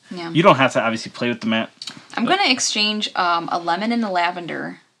mat. Yeah. You don't have to obviously play with the mat. I'm going to exchange a lemon and a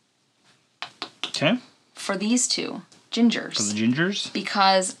lavender Okay. for these 2 gingers. For the gingers.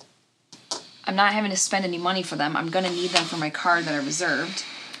 Because I'm not having to spend any money for them. I'm going to need them for my card that I reserved.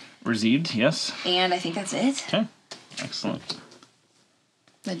 Received, yes. And I think that's it. Okay. Excellent.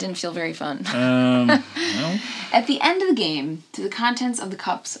 That didn't feel very fun. No. At the end of the game, do the contents of the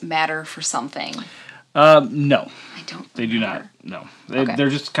cups matter for something? No. I don't. They do not. No. Okay. They're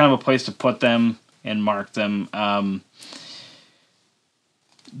just kind of a place to put them and mark them.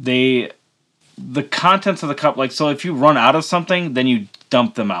 The contents of the cup, like, so if you run out of something, then you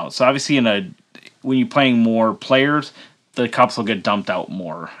dump them out. So obviously when you're playing more players, the cups will get dumped out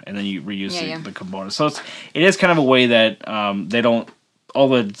more, and then you reuse the components. So it is kind of a way that they don't, all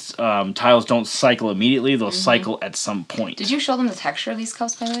the tiles don't cycle immediately. They'll cycle at some point. Did you show them the texture of these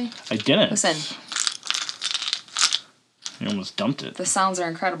cups, by the way? I didn't. Listen. You almost dumped it. The sounds are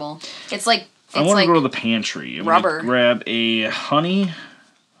incredible. It's like... I want to go to the pantry. I'm rubber. Gonna grab a honey.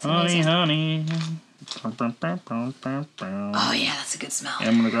 Oh, Yeah, that's a good smell. and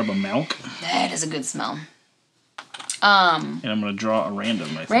I'm going to grab a milk. That is a good smell. And I'm going to draw a random,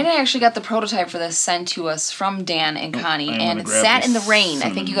 I think. Brandon actually got the prototype for this sent to us from Dan and Connie, I'm and gonna it grab sat the in the rain. I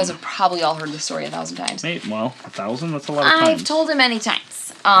think cinnamon. you guys have probably all heard the story 1,000 times. Hey, well, 1,000? That's a lot of times. I've told him many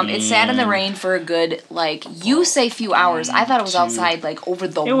times. It sat in the rain for a good, like, you say few hours. I thought it was outside, like, over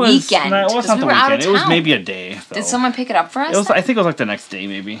the weekend. No, it was not the we were out of weekend. It was town. maybe a day. Though. Did someone pick it up for us? I think it was like the next day,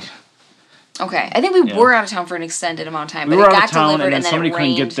 maybe. Okay. I think we were out of town for an extended amount of time, We but were it out got of town, delivered and then somebody it couldn't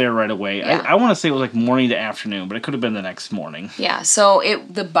rained. get there right away. Yeah. I want to say it was like morning to afternoon, but it could have been the next morning. Yeah, so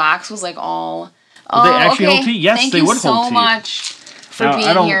the box was like all... Would they actually okay. hold tea? Yes, Thank they you would hold so tea. much for Now,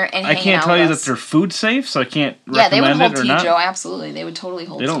 being here and I hanging can't out tell you with that us. they're food safe, so I can't Yeah, they would recommend hold it or tea, not. Joe. Absolutely, they would totally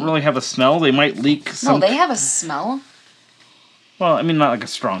hold tea. They don't really have a smell. They might leak some... No, they have a smell. Well, I mean, not like a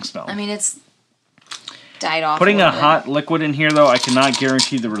strong smell. I mean, it's died off. Putting a little bit. hot liquid in here, though, I cannot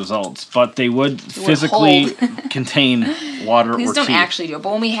guarantee the results, but they would physically contain water Please or don't tea. actually do it.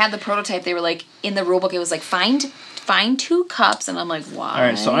 But when we had the prototype, they were like in the rulebook. It was like find 2 cups, and I'm like, why? All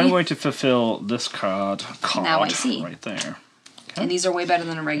right, so I'm going to fulfill this card Now I see. right there. And these are way better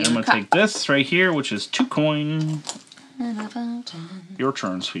than a And regular I'm going to cup. take this right here, which is 2 coin. Your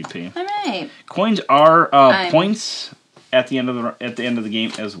turn, Sweet Pea. All right. Coins are points at the end of the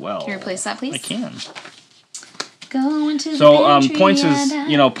game as well. Can you replace that, please? I can. Go into So the pantry points is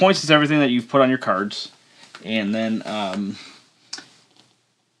and points is everything that you've put on your cards, and then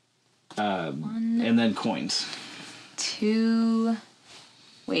and then coins. 2.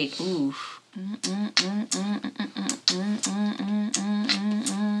 Wait. Ooh.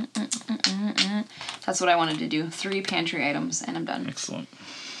 That's what I wanted to do. 3 pantry items, and I'm done. Excellent.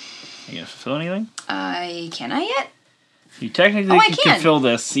 You gonna fulfill anything? Can I yet? You technically I can can. fulfill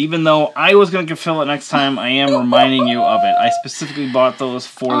this, even though I was going to fulfill it next time. I am reminding you of it. I specifically bought those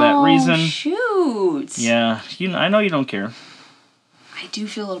for that reason. Shoot. Yeah, I know you don't care. I do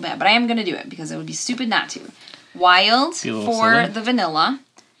feel a little bad, but I am going to do it because it would be stupid not to. Wild Be a little for silly. the vanilla.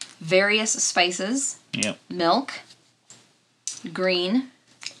 Various spices. Yep. Milk. Green.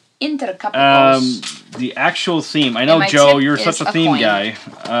 Intercapicos. The actual theme. I know, my Joe, tip you're is such a a theme coin. guy.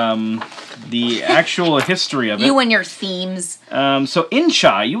 The actual history of it. You and your themes. So in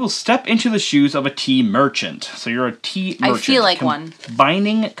Chai, you will step into the shoes of a tea merchant. So you're a tea merchant. I feel like one.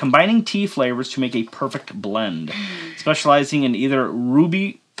 Combining tea flavors to make a perfect blend. Specializing in either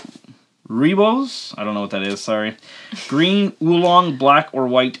Ribos, I don't know what that is, sorry. Green, oolong, black, or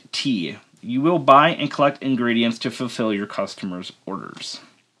white tea. You will buy and collect ingredients to fulfill your customers' orders.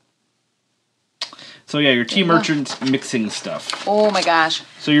 So yeah, your tea merchant mixing stuff. Oh my gosh.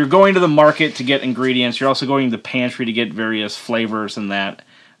 So you're going to the market to get ingredients. You're also going to the pantry to get various flavors and that.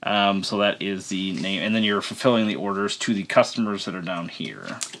 So that is the name. And then you're fulfilling the orders to the customers that are down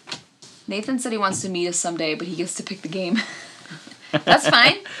here. Nathan said he wants to meet us someday, but he gets to pick the game. That's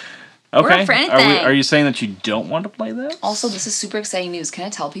fine. Okay. We're up for anything. Are you saying that you don't want to play this? Also, this is super exciting news. Can I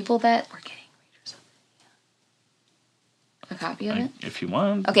tell people that we're getting Raiders of Scythia? A copy of it? If you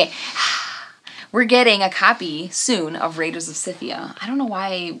want. Okay. We're getting a copy soon of Raiders of Scythia. I don't know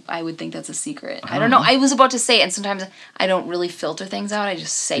why I would think that's a secret. I don't know. I was about to say it, and sometimes I don't really filter things out. I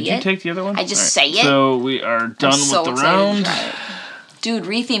just say it. Did you take the other one? I just All right. say it. So we are done so with the excited to round. try it. Dude,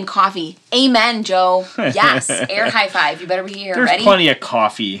 Retheme Coffee. Amen, Joe. Yes. Air high five. You better be here. There's Ready? plenty of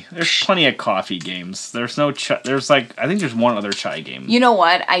coffee. There's plenty of coffee games. There's no there's I think there's one other chai game. You know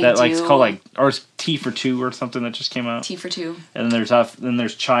what? I that do. it's called or it's Tea for Two or something that just came out. Tea for 2. And then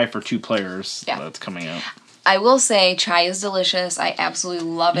there's chai for 2 players that's coming out. I will say chai is delicious. I absolutely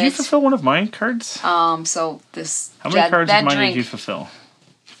love Did you it. fulfill one of mine cards? So this How many cards of that mine drink did you fulfill?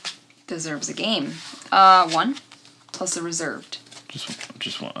 deserves a game. 1 plus a reserved.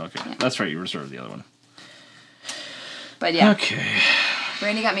 Just one. Okay, that's right. You reserved the other one. But yeah. Okay.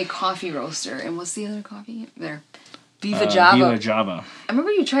 Brandy got me coffee roaster, and what's the other coffee? There. Viva Java. Viva Java. I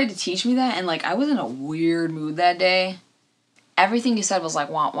remember you tried to teach me that, and I was in a weird mood that day. everything you said was like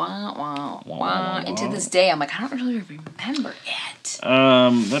wah wah wah wah. And to this day, I'm like, I don't really remember it.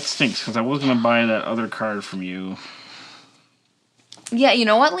 That stinks because I was gonna buy that other card from you. Yeah, you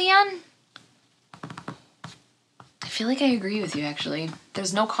know what, Leon? I feel like I agree with you, actually.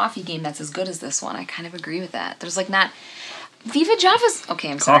 There's no coffee game that's as good as this one. I kind of agree with that. There's like not... Viva Java's...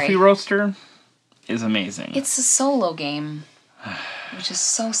 Okay, I'm sorry. Coffee Roaster is amazing. It's a solo game, which is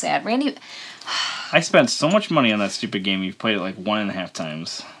so sad. Randy... I spent so much money on that stupid game. You've played it like 1.5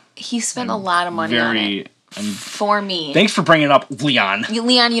 times. He spent a lot of money on it. For me. Thanks for bringing it up, Leon.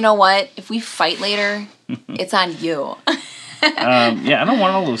 Leon, you know what? If we fight later, it's on you. Yeah, I don't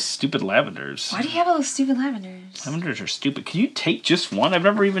want all those stupid lavenders. Why do you have all those stupid lavenders? Lavenders are stupid. Can you take just one? I've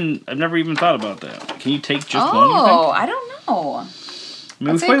never even thought about that. Can you take just one? Oh, I don't know. I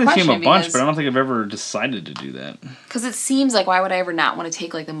mean, we've played this game a bunch, but I don't think I've ever decided to do that. Because it seems like, why would I ever not want to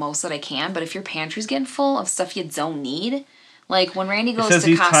take like the most that I can? But if your pantry's getting full of stuff you don't need, like when Randy goes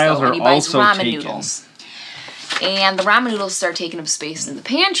to Costco and he buys ramen noodles, and the ramen noodles start taking up space in the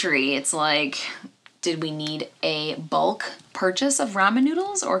pantry, it's like, did we need a bulk purchase of ramen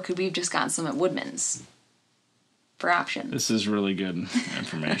noodles, or could we have just gotten some at Woodman's for options? This is really good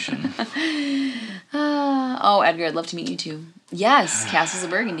information. Oh, Edgar, I'd love to meet you too. Yes, Castles of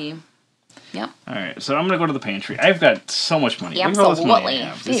Burgundy. Yep. All right, so I'm gonna go to the pantry. I've got so much money. Yeah, Look at all this money I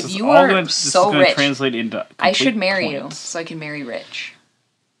absolutely. have. Dave, you are so rich. Translate into I should marry you points. so I can marry rich.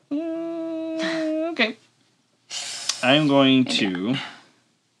 Okay. I'm going to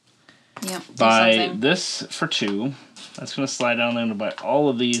Yep. buy this for 2. That's going to slide down there to buy all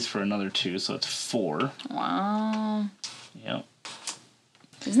of these for another 2, so it's 4. Wow. Yep.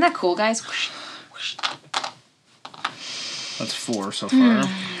 Isn't that cool, guys? Whoosh, whoosh. That's 4 so far.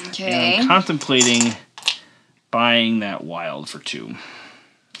 Okay. And I'm contemplating buying that wild for 2.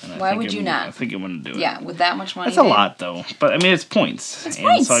 And Why would you not? I think I'm going to do it. Yeah, with that much money. That's a lot, though. But, I mean, it's points. It's and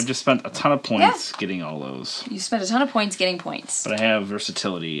points. so I've just spent a ton of points getting all those. You spent a ton of points getting points. But I have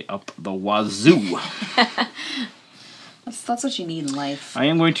versatility up the wazoo. That's what you need in life. I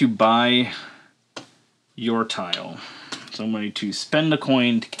am going to buy your tile. So I'm going to spend a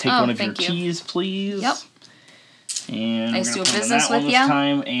coin to take one of your keys, please. Yep. And nice we're to do going business with this you.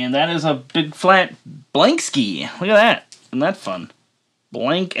 time, and that is a big flat blank ski. Look at that. Isn't that fun?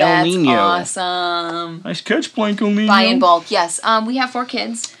 Blank El Nino. That's awesome. Nice catch, Blank El Nino. Buy in bulk, yes. We have 4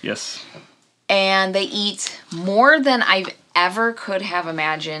 kids. Yes. And they eat more than I've ever could have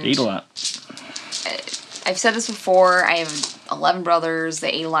imagined. They eat a lot. I've said this before. I have 11 brothers.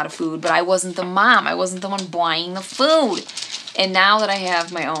 They ate a lot of food, but I wasn't the mom. I wasn't the one buying the food. And now that I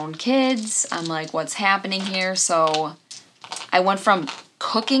have my own kids, I'm like, what's happening here? So I went from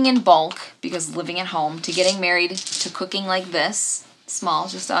cooking in bulk, because living at home, to getting married, to cooking like this, small,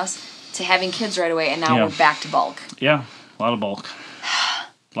 just us, to having kids right away, and now we're back to bulk. Yeah, a lot of bulk.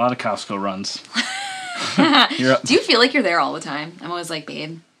 A lot of Costco runs. Do you feel like you're there all the time? I'm always like,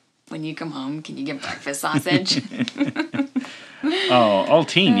 babe, when you come home, can you get breakfast sausage? Oh,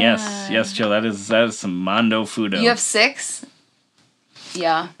 Altine, yes. Yes, Joe, that is some Mondo Fudo. You have 6?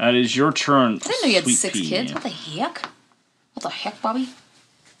 Yeah. That is your turn. I didn't know you had 6 kids. What the heck? What the heck, Bobby?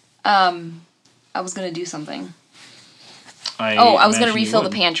 I was going to do something. I was going to refill the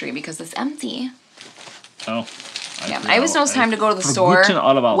pantry because it's empty. Oh. I always know it's time to go to the store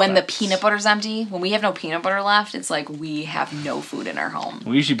when that. The peanut butter's empty. When we have no peanut butter left, it's like we have no food in our home.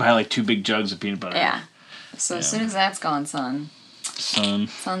 We usually buy like 2 big jugs of peanut butter. Yeah. So as soon as that's gone, Sons and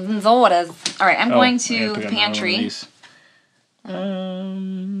daughters. All right, I'm going to the pantry. Can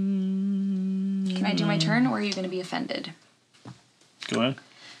I do my turn, or are you going to be offended? Go ahead.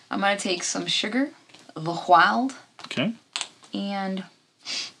 I'm going to take some sugar, the wild, okay, and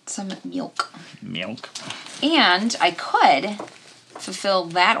some milk. Milk. And I could fulfill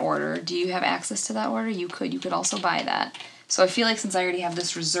that order. Do you have access to that order? You could. You could also buy that. So I feel like since I already have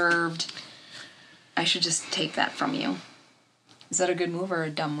this reserved, I should just take that from you. Is that a good move or a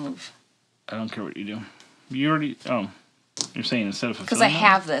dumb move? I don't care what you do. You already... Oh. You're saying instead of... Because I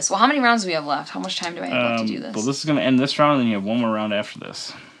have this. Well, how many rounds do we have left? How much time do I have left to do this? Well, this is going to end this round, and then you have one more round after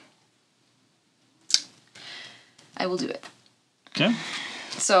this. I will do it. Okay.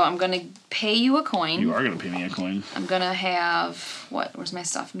 So I'm going to pay you a coin. You are going to pay me a coin. I'm going to have... What? Where's my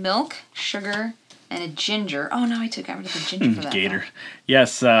stuff? Milk, sugar, and a ginger. Oh, no, I got rid of the ginger for that. Gator. Though.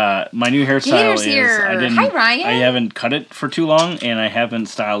 Yes, my new hairstyle Gator's is... here. Hi, Ryan. I haven't cut it for too long, and I haven't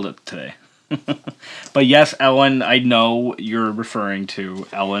styled it today. But yes, Ellen, I know you're referring to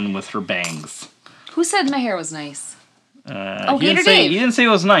Ellen with her bangs. Who said my hair was nice? Gator Dave. He didn't say it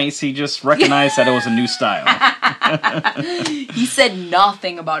was nice. He just recognized that it was a new style. He said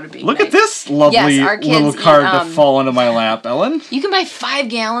nothing about it being Look nice. at this lovely little card to fall into my lap, Ellen. You can buy 5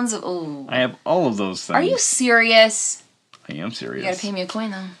 gallons of... Oh. I have all of those things. Are you serious? I am serious. You gotta pay me a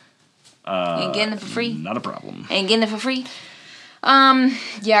coin, though. You ain't getting it for free. Not a problem. Ain't getting it for free.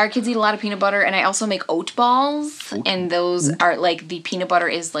 Yeah, our kids eat a lot of peanut butter, and I also make oat balls, and those are like the peanut butter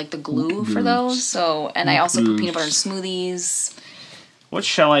is like the glue for those. So, and I also put peanut butter in smoothies. What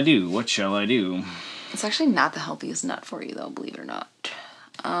shall I do? What shall I do? It's actually not the healthiest nut for you, though. Believe it or not.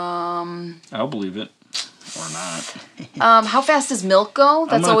 I'll believe it or not. How fast does milk go?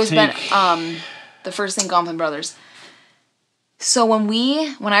 That's always been the first thing Gompin Brothers. So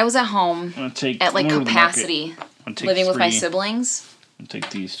when I was at home at like capacity, living with my siblings, I'll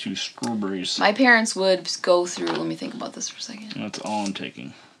take these 2 strawberries. my parents would go through. Let me think about this for a second. That's all I'm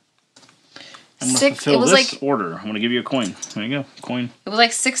taking. I'm 6. It was this order. I'm gonna give you a coin. There you go, coin. It was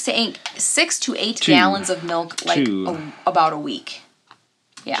like 6 to 8 gallons of milk, like about a week.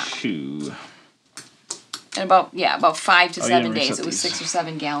 Yeah. 2. And about 5 to 7 days. It was these. 6 or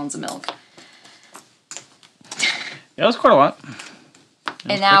 7 gallons of milk. Yeah, that was quite a lot.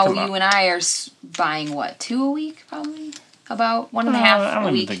 And now you and I are buying what, 2 a week probably? About 1.5 I a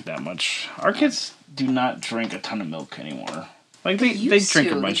don't week. think that much. Our kids do not drink a ton of milk anymore. Like they used drink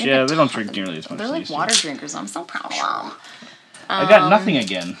to. a bunch. They drink Yeah, a they don't ton. drink nearly as much. They're as they like used water to. drinkers. I'm so proud of them. I got nothing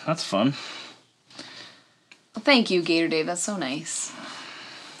again. That's fun. Well, thank you, Gator Dave. That's so nice.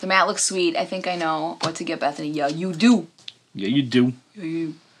 The mat looks sweet. I think I know what to get Bethany. Yeah, you do. Yeah, you do.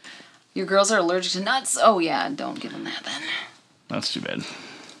 Your girls are allergic to nuts. Oh yeah, don't give them that then. That's too bad.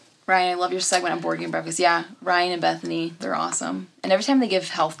 Ryan, I love your segment on Board Game Breakfast. Yeah, Ryan and Bethany, they're awesome. And every time they give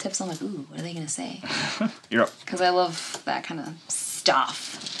health tips, I'm like, ooh, what are they going to say? You're up. Because I love that kind of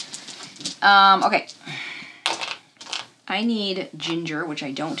stuff. Okay. I need ginger, which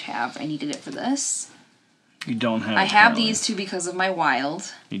I don't have. I needed it for this. You don't have. I have these two because of my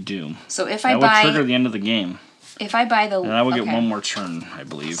wild. You do. So if that I would buy... trigger the end of the game. If I buy the... And I will get one more turn, I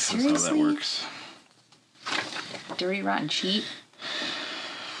believe. Seriously? That's how that works. Dirty, rotten cheat.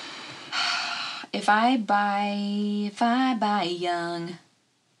 If I buy young,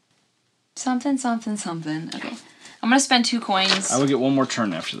 something. Okay. I'm going to spend 2 coins. I will get one more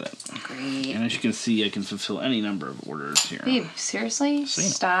turn after that. Great. And as you can see, I can fulfill any number of orders here. Babe, seriously?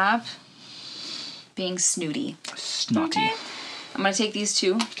 Stop being snooty. Snotty. Okay. I'm going to take these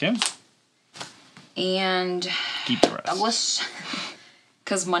 2. Okay. And Keep the rest. Douglas.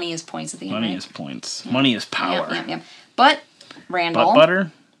 Because money is points at the end, Money right? is points. Yeah. Money is power. Yep. But, Randall. Butt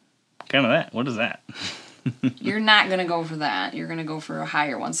butter? Kind of that. What is that? You're not going to go for that. You're going to go for a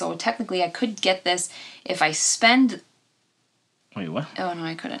higher one. So technically I could get this if I spend... Wait, what? Oh, no,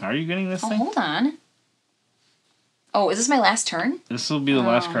 I couldn't. Are you getting this thing? Hold on. Oh, is this my last turn? This will be the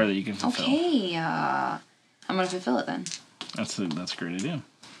last card that you can fulfill. Okay. I'm going to fulfill it then. That's a great idea.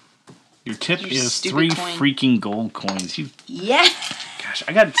 Your tip Your is stupid 3 coin. freaking gold coins. Yeah. Gosh,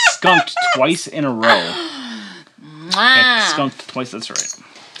 I got skunked twice in a row. Got skunked twice, that's right.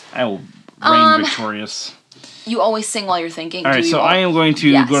 I will reign victorious. You always sing while you're thinking. Alright, so I am going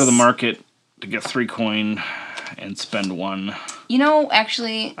to go to the market to get 3 coin and spend 1. You know,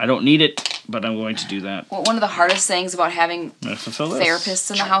 actually... I don't need it, but I'm going to do that. Well, one of the hardest things about having fulfill this. therapists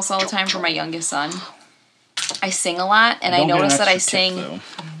in the house all the time for my youngest son, I sing a lot, and I notice that I sing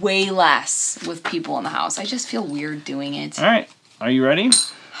way less with people in the house. I just feel weird doing it. Alright, are you ready?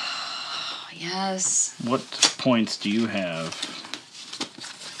 Yes. What points do you have?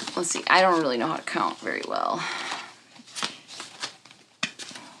 Let's see. I don't really know how to count very well.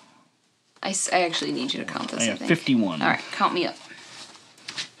 I actually need you to count this, I have 51. All right, count me up.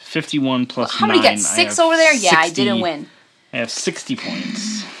 51 plus 9. How many got 6 over there? Yeah, I didn't win. I have 60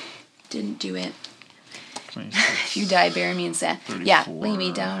 points. Didn't do it. 26, If you die, bury me in sand. 34, Yeah, lay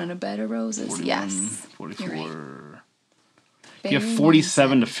me down in a bed of roses. 41, Yes. 44. You're right. You have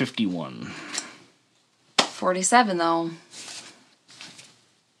 47 to 51. 47, though.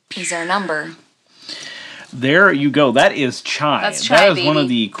 Is there a number? There you go. That is Chai. That's Chai, that is baby. one of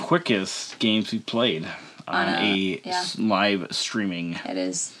the quickest games we played on a yeah. live streaming. It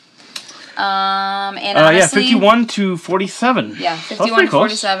is. And honestly... 51 to 47. Yeah, So 51 to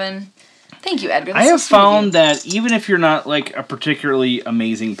 47. Thank you, Edgar. That's I have so sweet of found you. that even if you're not like a particularly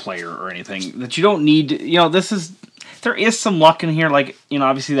amazing player or anything, that you don't need, there is some luck in here. Like,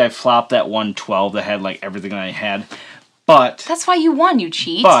 obviously I flopped that 112 that had like everything I had, but That's why you won, you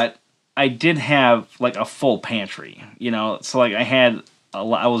cheat. But I did have like a full pantry, so like I had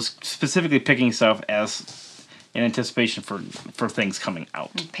I was specifically picking stuff as in anticipation for things coming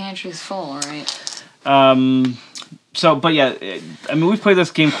out. The pantry's full, all right. So, but yeah, I mean, we've played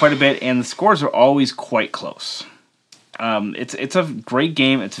this game quite a bit, and the scores are always quite close. It's a great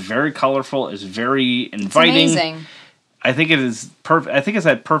game. It's very colorful. It's very inviting. It's amazing. I think it is perfect. I think it's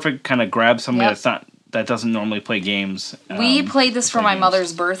that perfect kind of grab somebody Yep. that doesn't normally play games. We played this for play my games.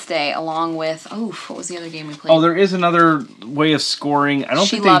 mother's birthday, along with what was the other game we played? Oh, there is another way of scoring. I don't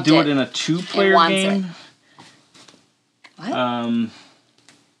She think they loved do it. it in a 2-player wants game. What?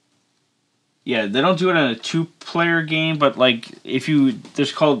 Yeah, they don't do it in a 2-player game, but like if you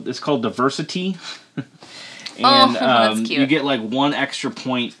it's called diversity. And that's cute. you get like 1 extra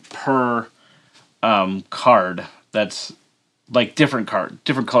point per card that's like different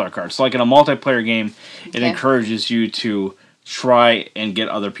color cards. So like in a multiplayer game, it Okay. encourages you to try and get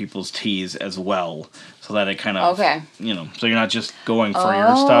other people's teas as well, so that it kind of Okay. so you're not just going for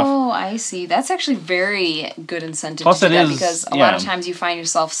your stuff. Oh, I see. That's actually very good incentive Plus to do it that is- because a lot of yeah. times you find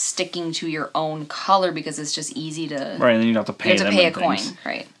yourself sticking to your own color because it's just easy to Right, and then you don't have to pay you have to them pay a and coin, things.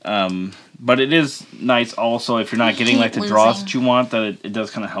 right? But it is nice also if you're not getting like the Keep draws losing. that you want, that it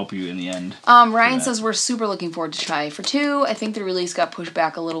does kind of help you in the end. Ryan that. says we're super looking forward to Try for 2. I think the release got pushed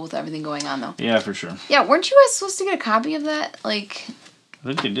back a little with everything going on though. Yeah, for sure. Yeah, weren't you guys supposed to get a copy of that? Like, I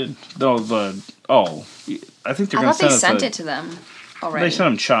think they did. No, I think they're I going thought to they send sent us it to them already. They sent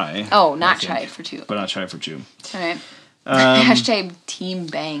them Chai. Oh, I not think, Chai for 2. but not Chai for 2. All right. Hashtag Team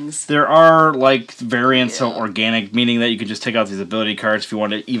Bangs. There are like variants of Yeah. organic, meaning that you could just take out these ability cards if you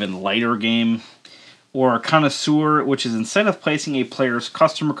want an even lighter game. Or Connoisseur, which is instead of placing a player's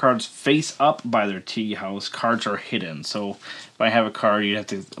customer cards face up by their tea house, cards are hidden. So if I have a card, you'd have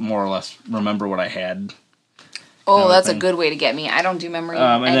to more or less remember what I had. Oh, Kind of that's a thing. good way to get me. I don't do memory.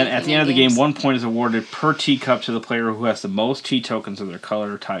 And then at anything the end of the in game, games. 1 point is awarded per teacup to the player who has the most tea tokens of their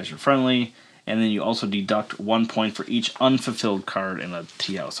color, ties, or friendly. And then you also deduct 1 point for each unfulfilled card in a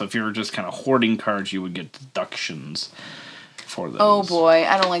tea house. So if you were just kind of hoarding cards, you would get deductions for those. Oh boy,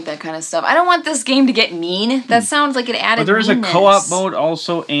 I don't like that kind of stuff. I don't want this game to get mean. That sounds like it added. But there is a meanness. co-op mode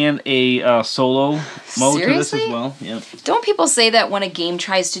also and a solo mode to this as Seriously? well. Yep. Don't people say that when a game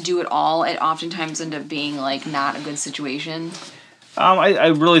tries to do it all, it oftentimes ends up being like not a good situation? I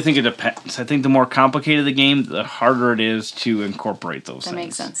really think it depends. I think the more complicated the game, the harder it is to incorporate those That things.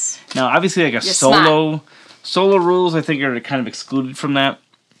 makes sense. Now, obviously, like a You're solo rules, I think are kind of excluded from that.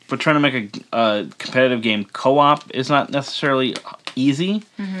 But trying to make a competitive game co-op is not necessarily easy.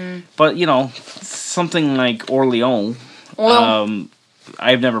 Mm-hmm. But something like Orleans, Well,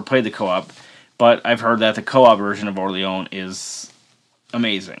 I've never played the co-op, but I've heard that the co-op version of Orleans is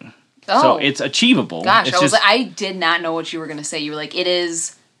amazing. So Oh. it's achievable. gosh, It's I was just- like, I did not know what you were gonna say. You were like, it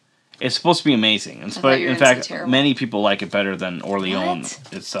is. It's supposed to be amazing. thought you were In gonna say fact, terrible. many people like it better than Orleans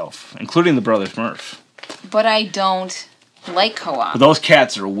itself, including the Brothers Murph. But I don't like co-op. But those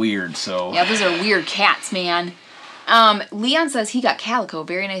cats are weird, so... Yeah, those are weird cats, man. Leon says he got Calico.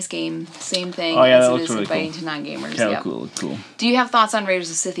 Very nice game. Same thing Oh, yeah, as that it looks is really inviting cool. to non-gamers. Yeah, Yep. cool. Do you have thoughts on Raiders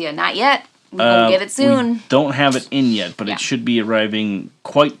of Scythia? Not yet. We'll get it soon. We don't have it in yet, but Yeah. it should be arriving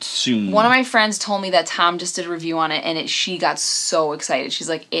quite soon. One of my friends told me that Tom just did a review on it, and she got so excited. She's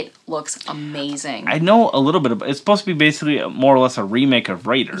like, it looks amazing. I know a little bit about. It's supposed to be basically more or less a remake of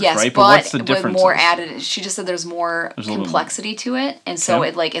Raiders, Yes, right? but what's the with difference? more added, she just said there's more There's a little bit complexity to it, and so Okay.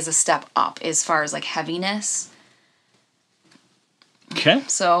 it like is a step up as far as like heaviness. Okay.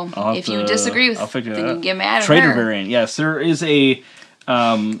 So I'll have if you to- disagree with, I'll figure then that you out. can get mad at Trader her. variant. Yes, there is a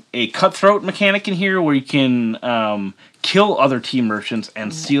cutthroat mechanic in here where you can kill other team merchants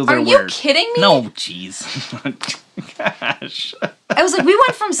and steal their Are you wares. kidding me? No, jeez. Gosh. I was like, we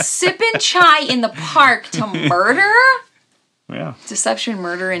went from sipping chai in the park to murder. Yeah. Deception,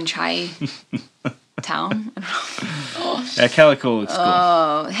 murder in Chai Town. Yeah, Calico looks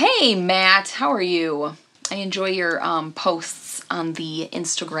cool. Hey, Matt, how are you? I enjoy your posts on the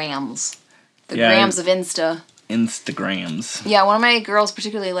Instagrams. The Yeah, grams of Insta. Instagrams. Yeah, one of my girls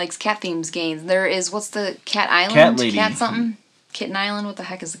particularly likes cat themes games. There is, what's the Cat Island? Cat Lady. Cat something? Kitten Island? What the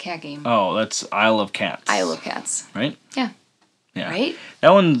heck is the cat game? Oh, that's Isle of Cats. Isle of Cats. Right? Yeah. Yeah. Right? That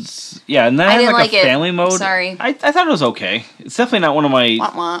one's and that I has didn't like like a it. family mode. Sorry. I thought it was okay. It's definitely not one of my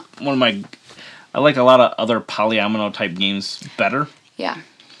Wah, wah. I like a lot of other polyomino type games better. Yeah.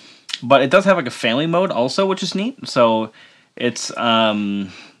 But it does have like a family mode also, which is neat. So it's so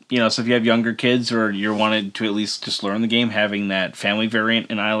if you have younger kids or you wanted to at least just learn the game, having that family variant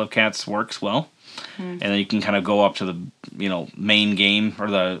in Isle of Cats works well. And then you can kind of go up to the main game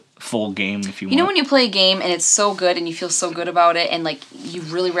or the full game if you want. You know when you play a game and it's so good and you feel so good about it and like you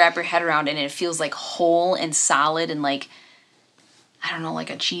really wrap your head around it and it feels like whole and solid and like I don't know, like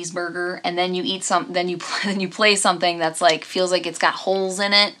a cheeseburger, and then you eat then you play something that's like feels like it's got holes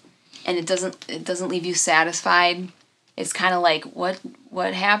in it. and it doesn't leave you satisfied. It's kind of like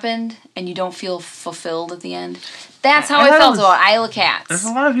what happened, and you don't feel fulfilled at the end. That's how I felt about Isle of Cats. There's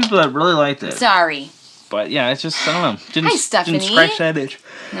a lot of people that really liked it. Sorry. But yeah, it's just, I don't know. Hi, Stephanie. Didn't scratch that itch.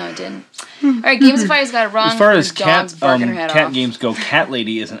 No, it didn't. All right, Games of Fire's got to run. As far as cat games go, Cat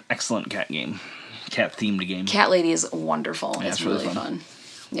Lady is an excellent cat game. Cat-themed game. Cat Lady is wonderful. Yeah, it's really fun.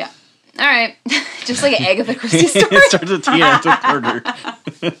 Yeah. All right. Just like an Agatha Christie story. It starts with T, ends with murder.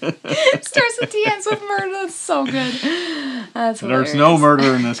 Starts with T, ends with murder. That's so good. That's hilarious. There's no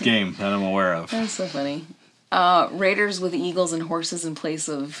murder in this game that I'm aware of. That's so funny. Raiders with eagles and horses in place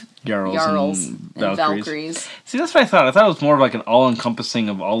of Jarls and Valkyries. See, that's what I thought. I thought it was more of like an all-encompassing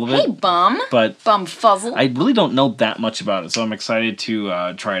of all of it. Hey, bum. But bum fuzzle. I really don't know that much about it, so I'm excited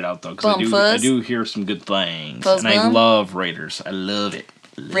to try it out, though. Because I do hear some good things. Fuzz and I love Raiders. I love it.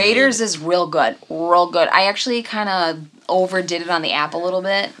 Raiders is real good. Real good. I actually kind of overdid it on the app a little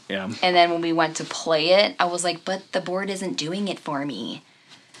bit. Yeah. And then when we went to play it, I was like, but the board isn't doing it for me.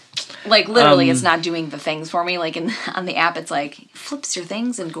 Like, literally, it's not doing the things for me. Like, on the app, it's like, flips your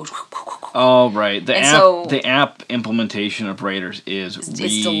things and goes... Oh, right. The app implementation of Raiders is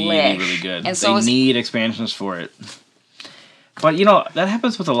really good. And so they need expansions for it. But, that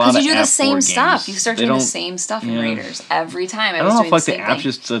happens with a lot of apps. Because you do the same stuff. You start doing the same stuff in Raiders every time. I don't know if, the app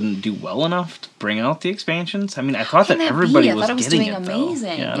just doesn't do well enough to bring out the expansions. I mean, I thought that everybody was getting it,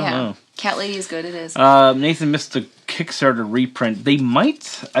 amazing. Yeah, I don't know. Cat Lady is good, it is. Nathan missed the Kickstarter reprint. They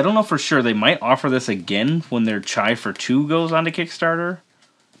might, I don't know for sure, they might offer this again when their Chai for 2 goes onto Kickstarter.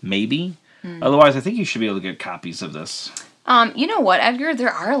 Maybe. Otherwise, I think you should be able to get copies of this. You know what, Edgar?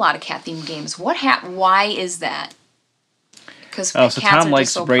 There are a lot of cat-themed games. Why is that? Because so Tom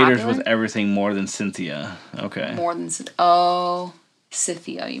likes Raiders with everything more than Cynthia. Okay. More than Cynthia. Oh,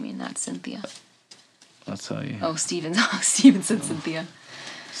 Cynthia, you mean, not Cynthia. That's how you... Oh, Steven. Steven said Cynthia.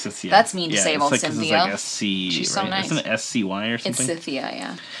 Cynthia. That's mean to say about Cynthia. It's like SC, She's so nice. Isn't it SCY or something? It's Cynthia,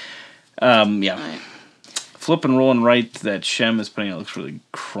 yeah. Yeah. Right. Flip and roll and right that Shem is putting out looks really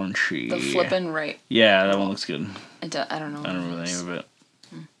crunchy. The flip and right. Yeah, that one looks good. I don't know. I don't remember the name of it.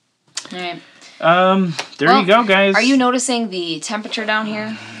 All right. There you go, guys. Are you noticing the temperature down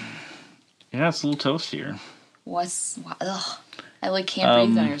here? Yeah, it's a little toastier. Ugh. I can't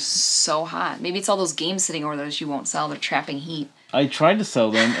breathe down here. It's so hot. Maybe it's all those games sitting over there that you won't sell. They're trapping heat. I tried to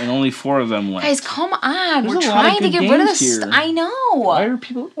sell them, and only 4 of them left. Guys, come on. We're trying to get rid of this. I know. Why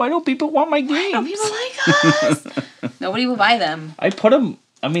don't people want my games? Why don't people like us? Nobody will buy them. I put them,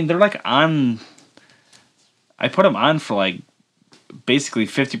 they're on. I put them on for basically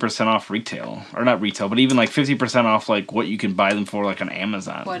 50% off retail. Or not retail, but even 50% off what you can buy them for on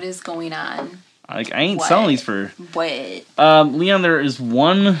Amazon. What is going on? I ain't selling these for... What? Leon, there is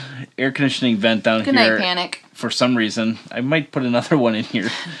one air conditioning vent down here. Good night, Panic. For some reason. I might put another one in here.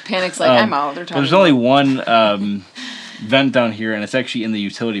 Panic's I'm out. They're talking. There's only one vent down here, and it's actually in the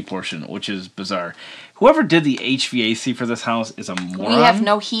utility portion, which is bizarre. Whoever did the HVAC for this house is a moron. We have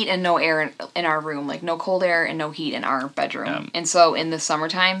no heat and no air in our room. No cold air and no heat in our bedroom. And so in the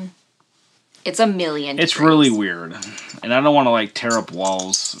summertime... It's a million degrees. It's really weird. And I don't want to tear up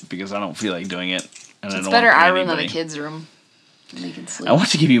walls because I don't feel like doing it. And it's better our room than the kids' room. They can sleep. I want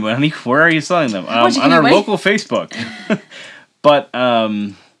to give you money. Where are you selling them? On our local Facebook. But,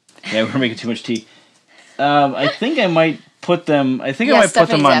 we're making too much tea. I think I might put them... I might put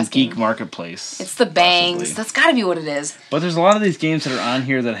them on Geek Marketplace. It's the bangs. Possibly. That's got to be what it is. But there's a lot of these games that are on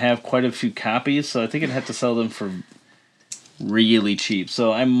here that have quite a few copies, so I think I'd have to sell them for really cheap.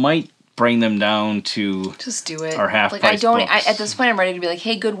 So I might... bring them down to just do it. Our half price books. At this point I'm ready to be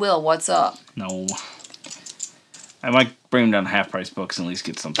hey Goodwill, what's up? No. I might bring them down to half price books and at least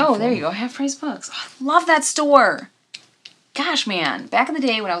get something. Oh, there you go, half price books. Oh, I love that store. Gosh, man, back in the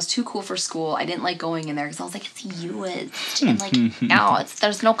day when I was too cool for school, I didn't like going in there because I was it's used and no,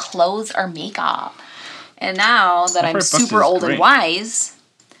 there's no clothes or makeup. And now that I'm super old and wise,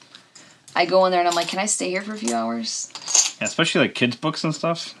 I go in there and I'm can I stay here for a few hours? Yeah, especially kids' books and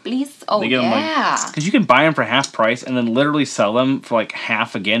stuff. Please? Oh, yeah. Because you can buy them for half price and then literally sell them for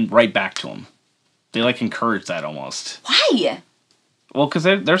half again right back to them. They encourage that almost. Why? Well, because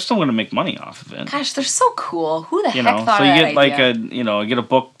they're still going to make money off of it. Gosh, they're so cool. Who the heck thought of that So you get idea? get a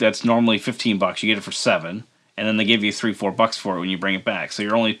book that's normally $15, you get it for $7, and then they give you $3-4 for it when you bring it back. So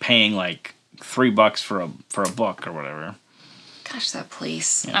you're only paying $3 for a book or whatever. Gosh, that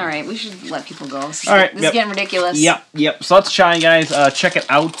place. Yeah. All right, we should let people go. This is getting ridiculous. Yep. So that's Chai, guys. Check it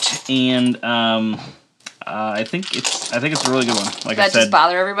out, and I think it's a really good one. Like I said, just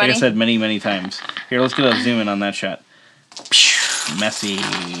bother everybody. Like I said many times. Here, let's get a zoom in on that shot. Messy.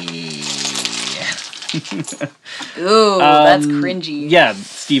 Ooh, that's cringy. Yeah,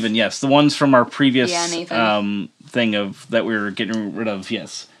 Steven, yes. The ones from our previous Nathan. thing of that we were getting rid of,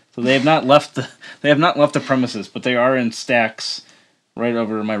 yes. So they have not left the premises, but they are in stacks right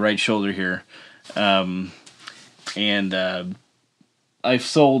over my right shoulder here. I've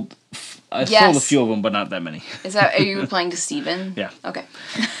sold a few of them, but not that many. Are you replying to Steven? Yeah. Okay.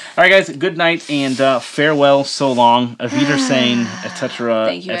 All right, guys. Good night and farewell. So long. Auf Wiedersehen, etc.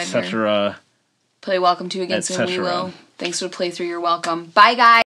 Thank you, etc. Play Welcome to again soon. We will. Thanks for the playthrough. You're welcome. Bye, guys.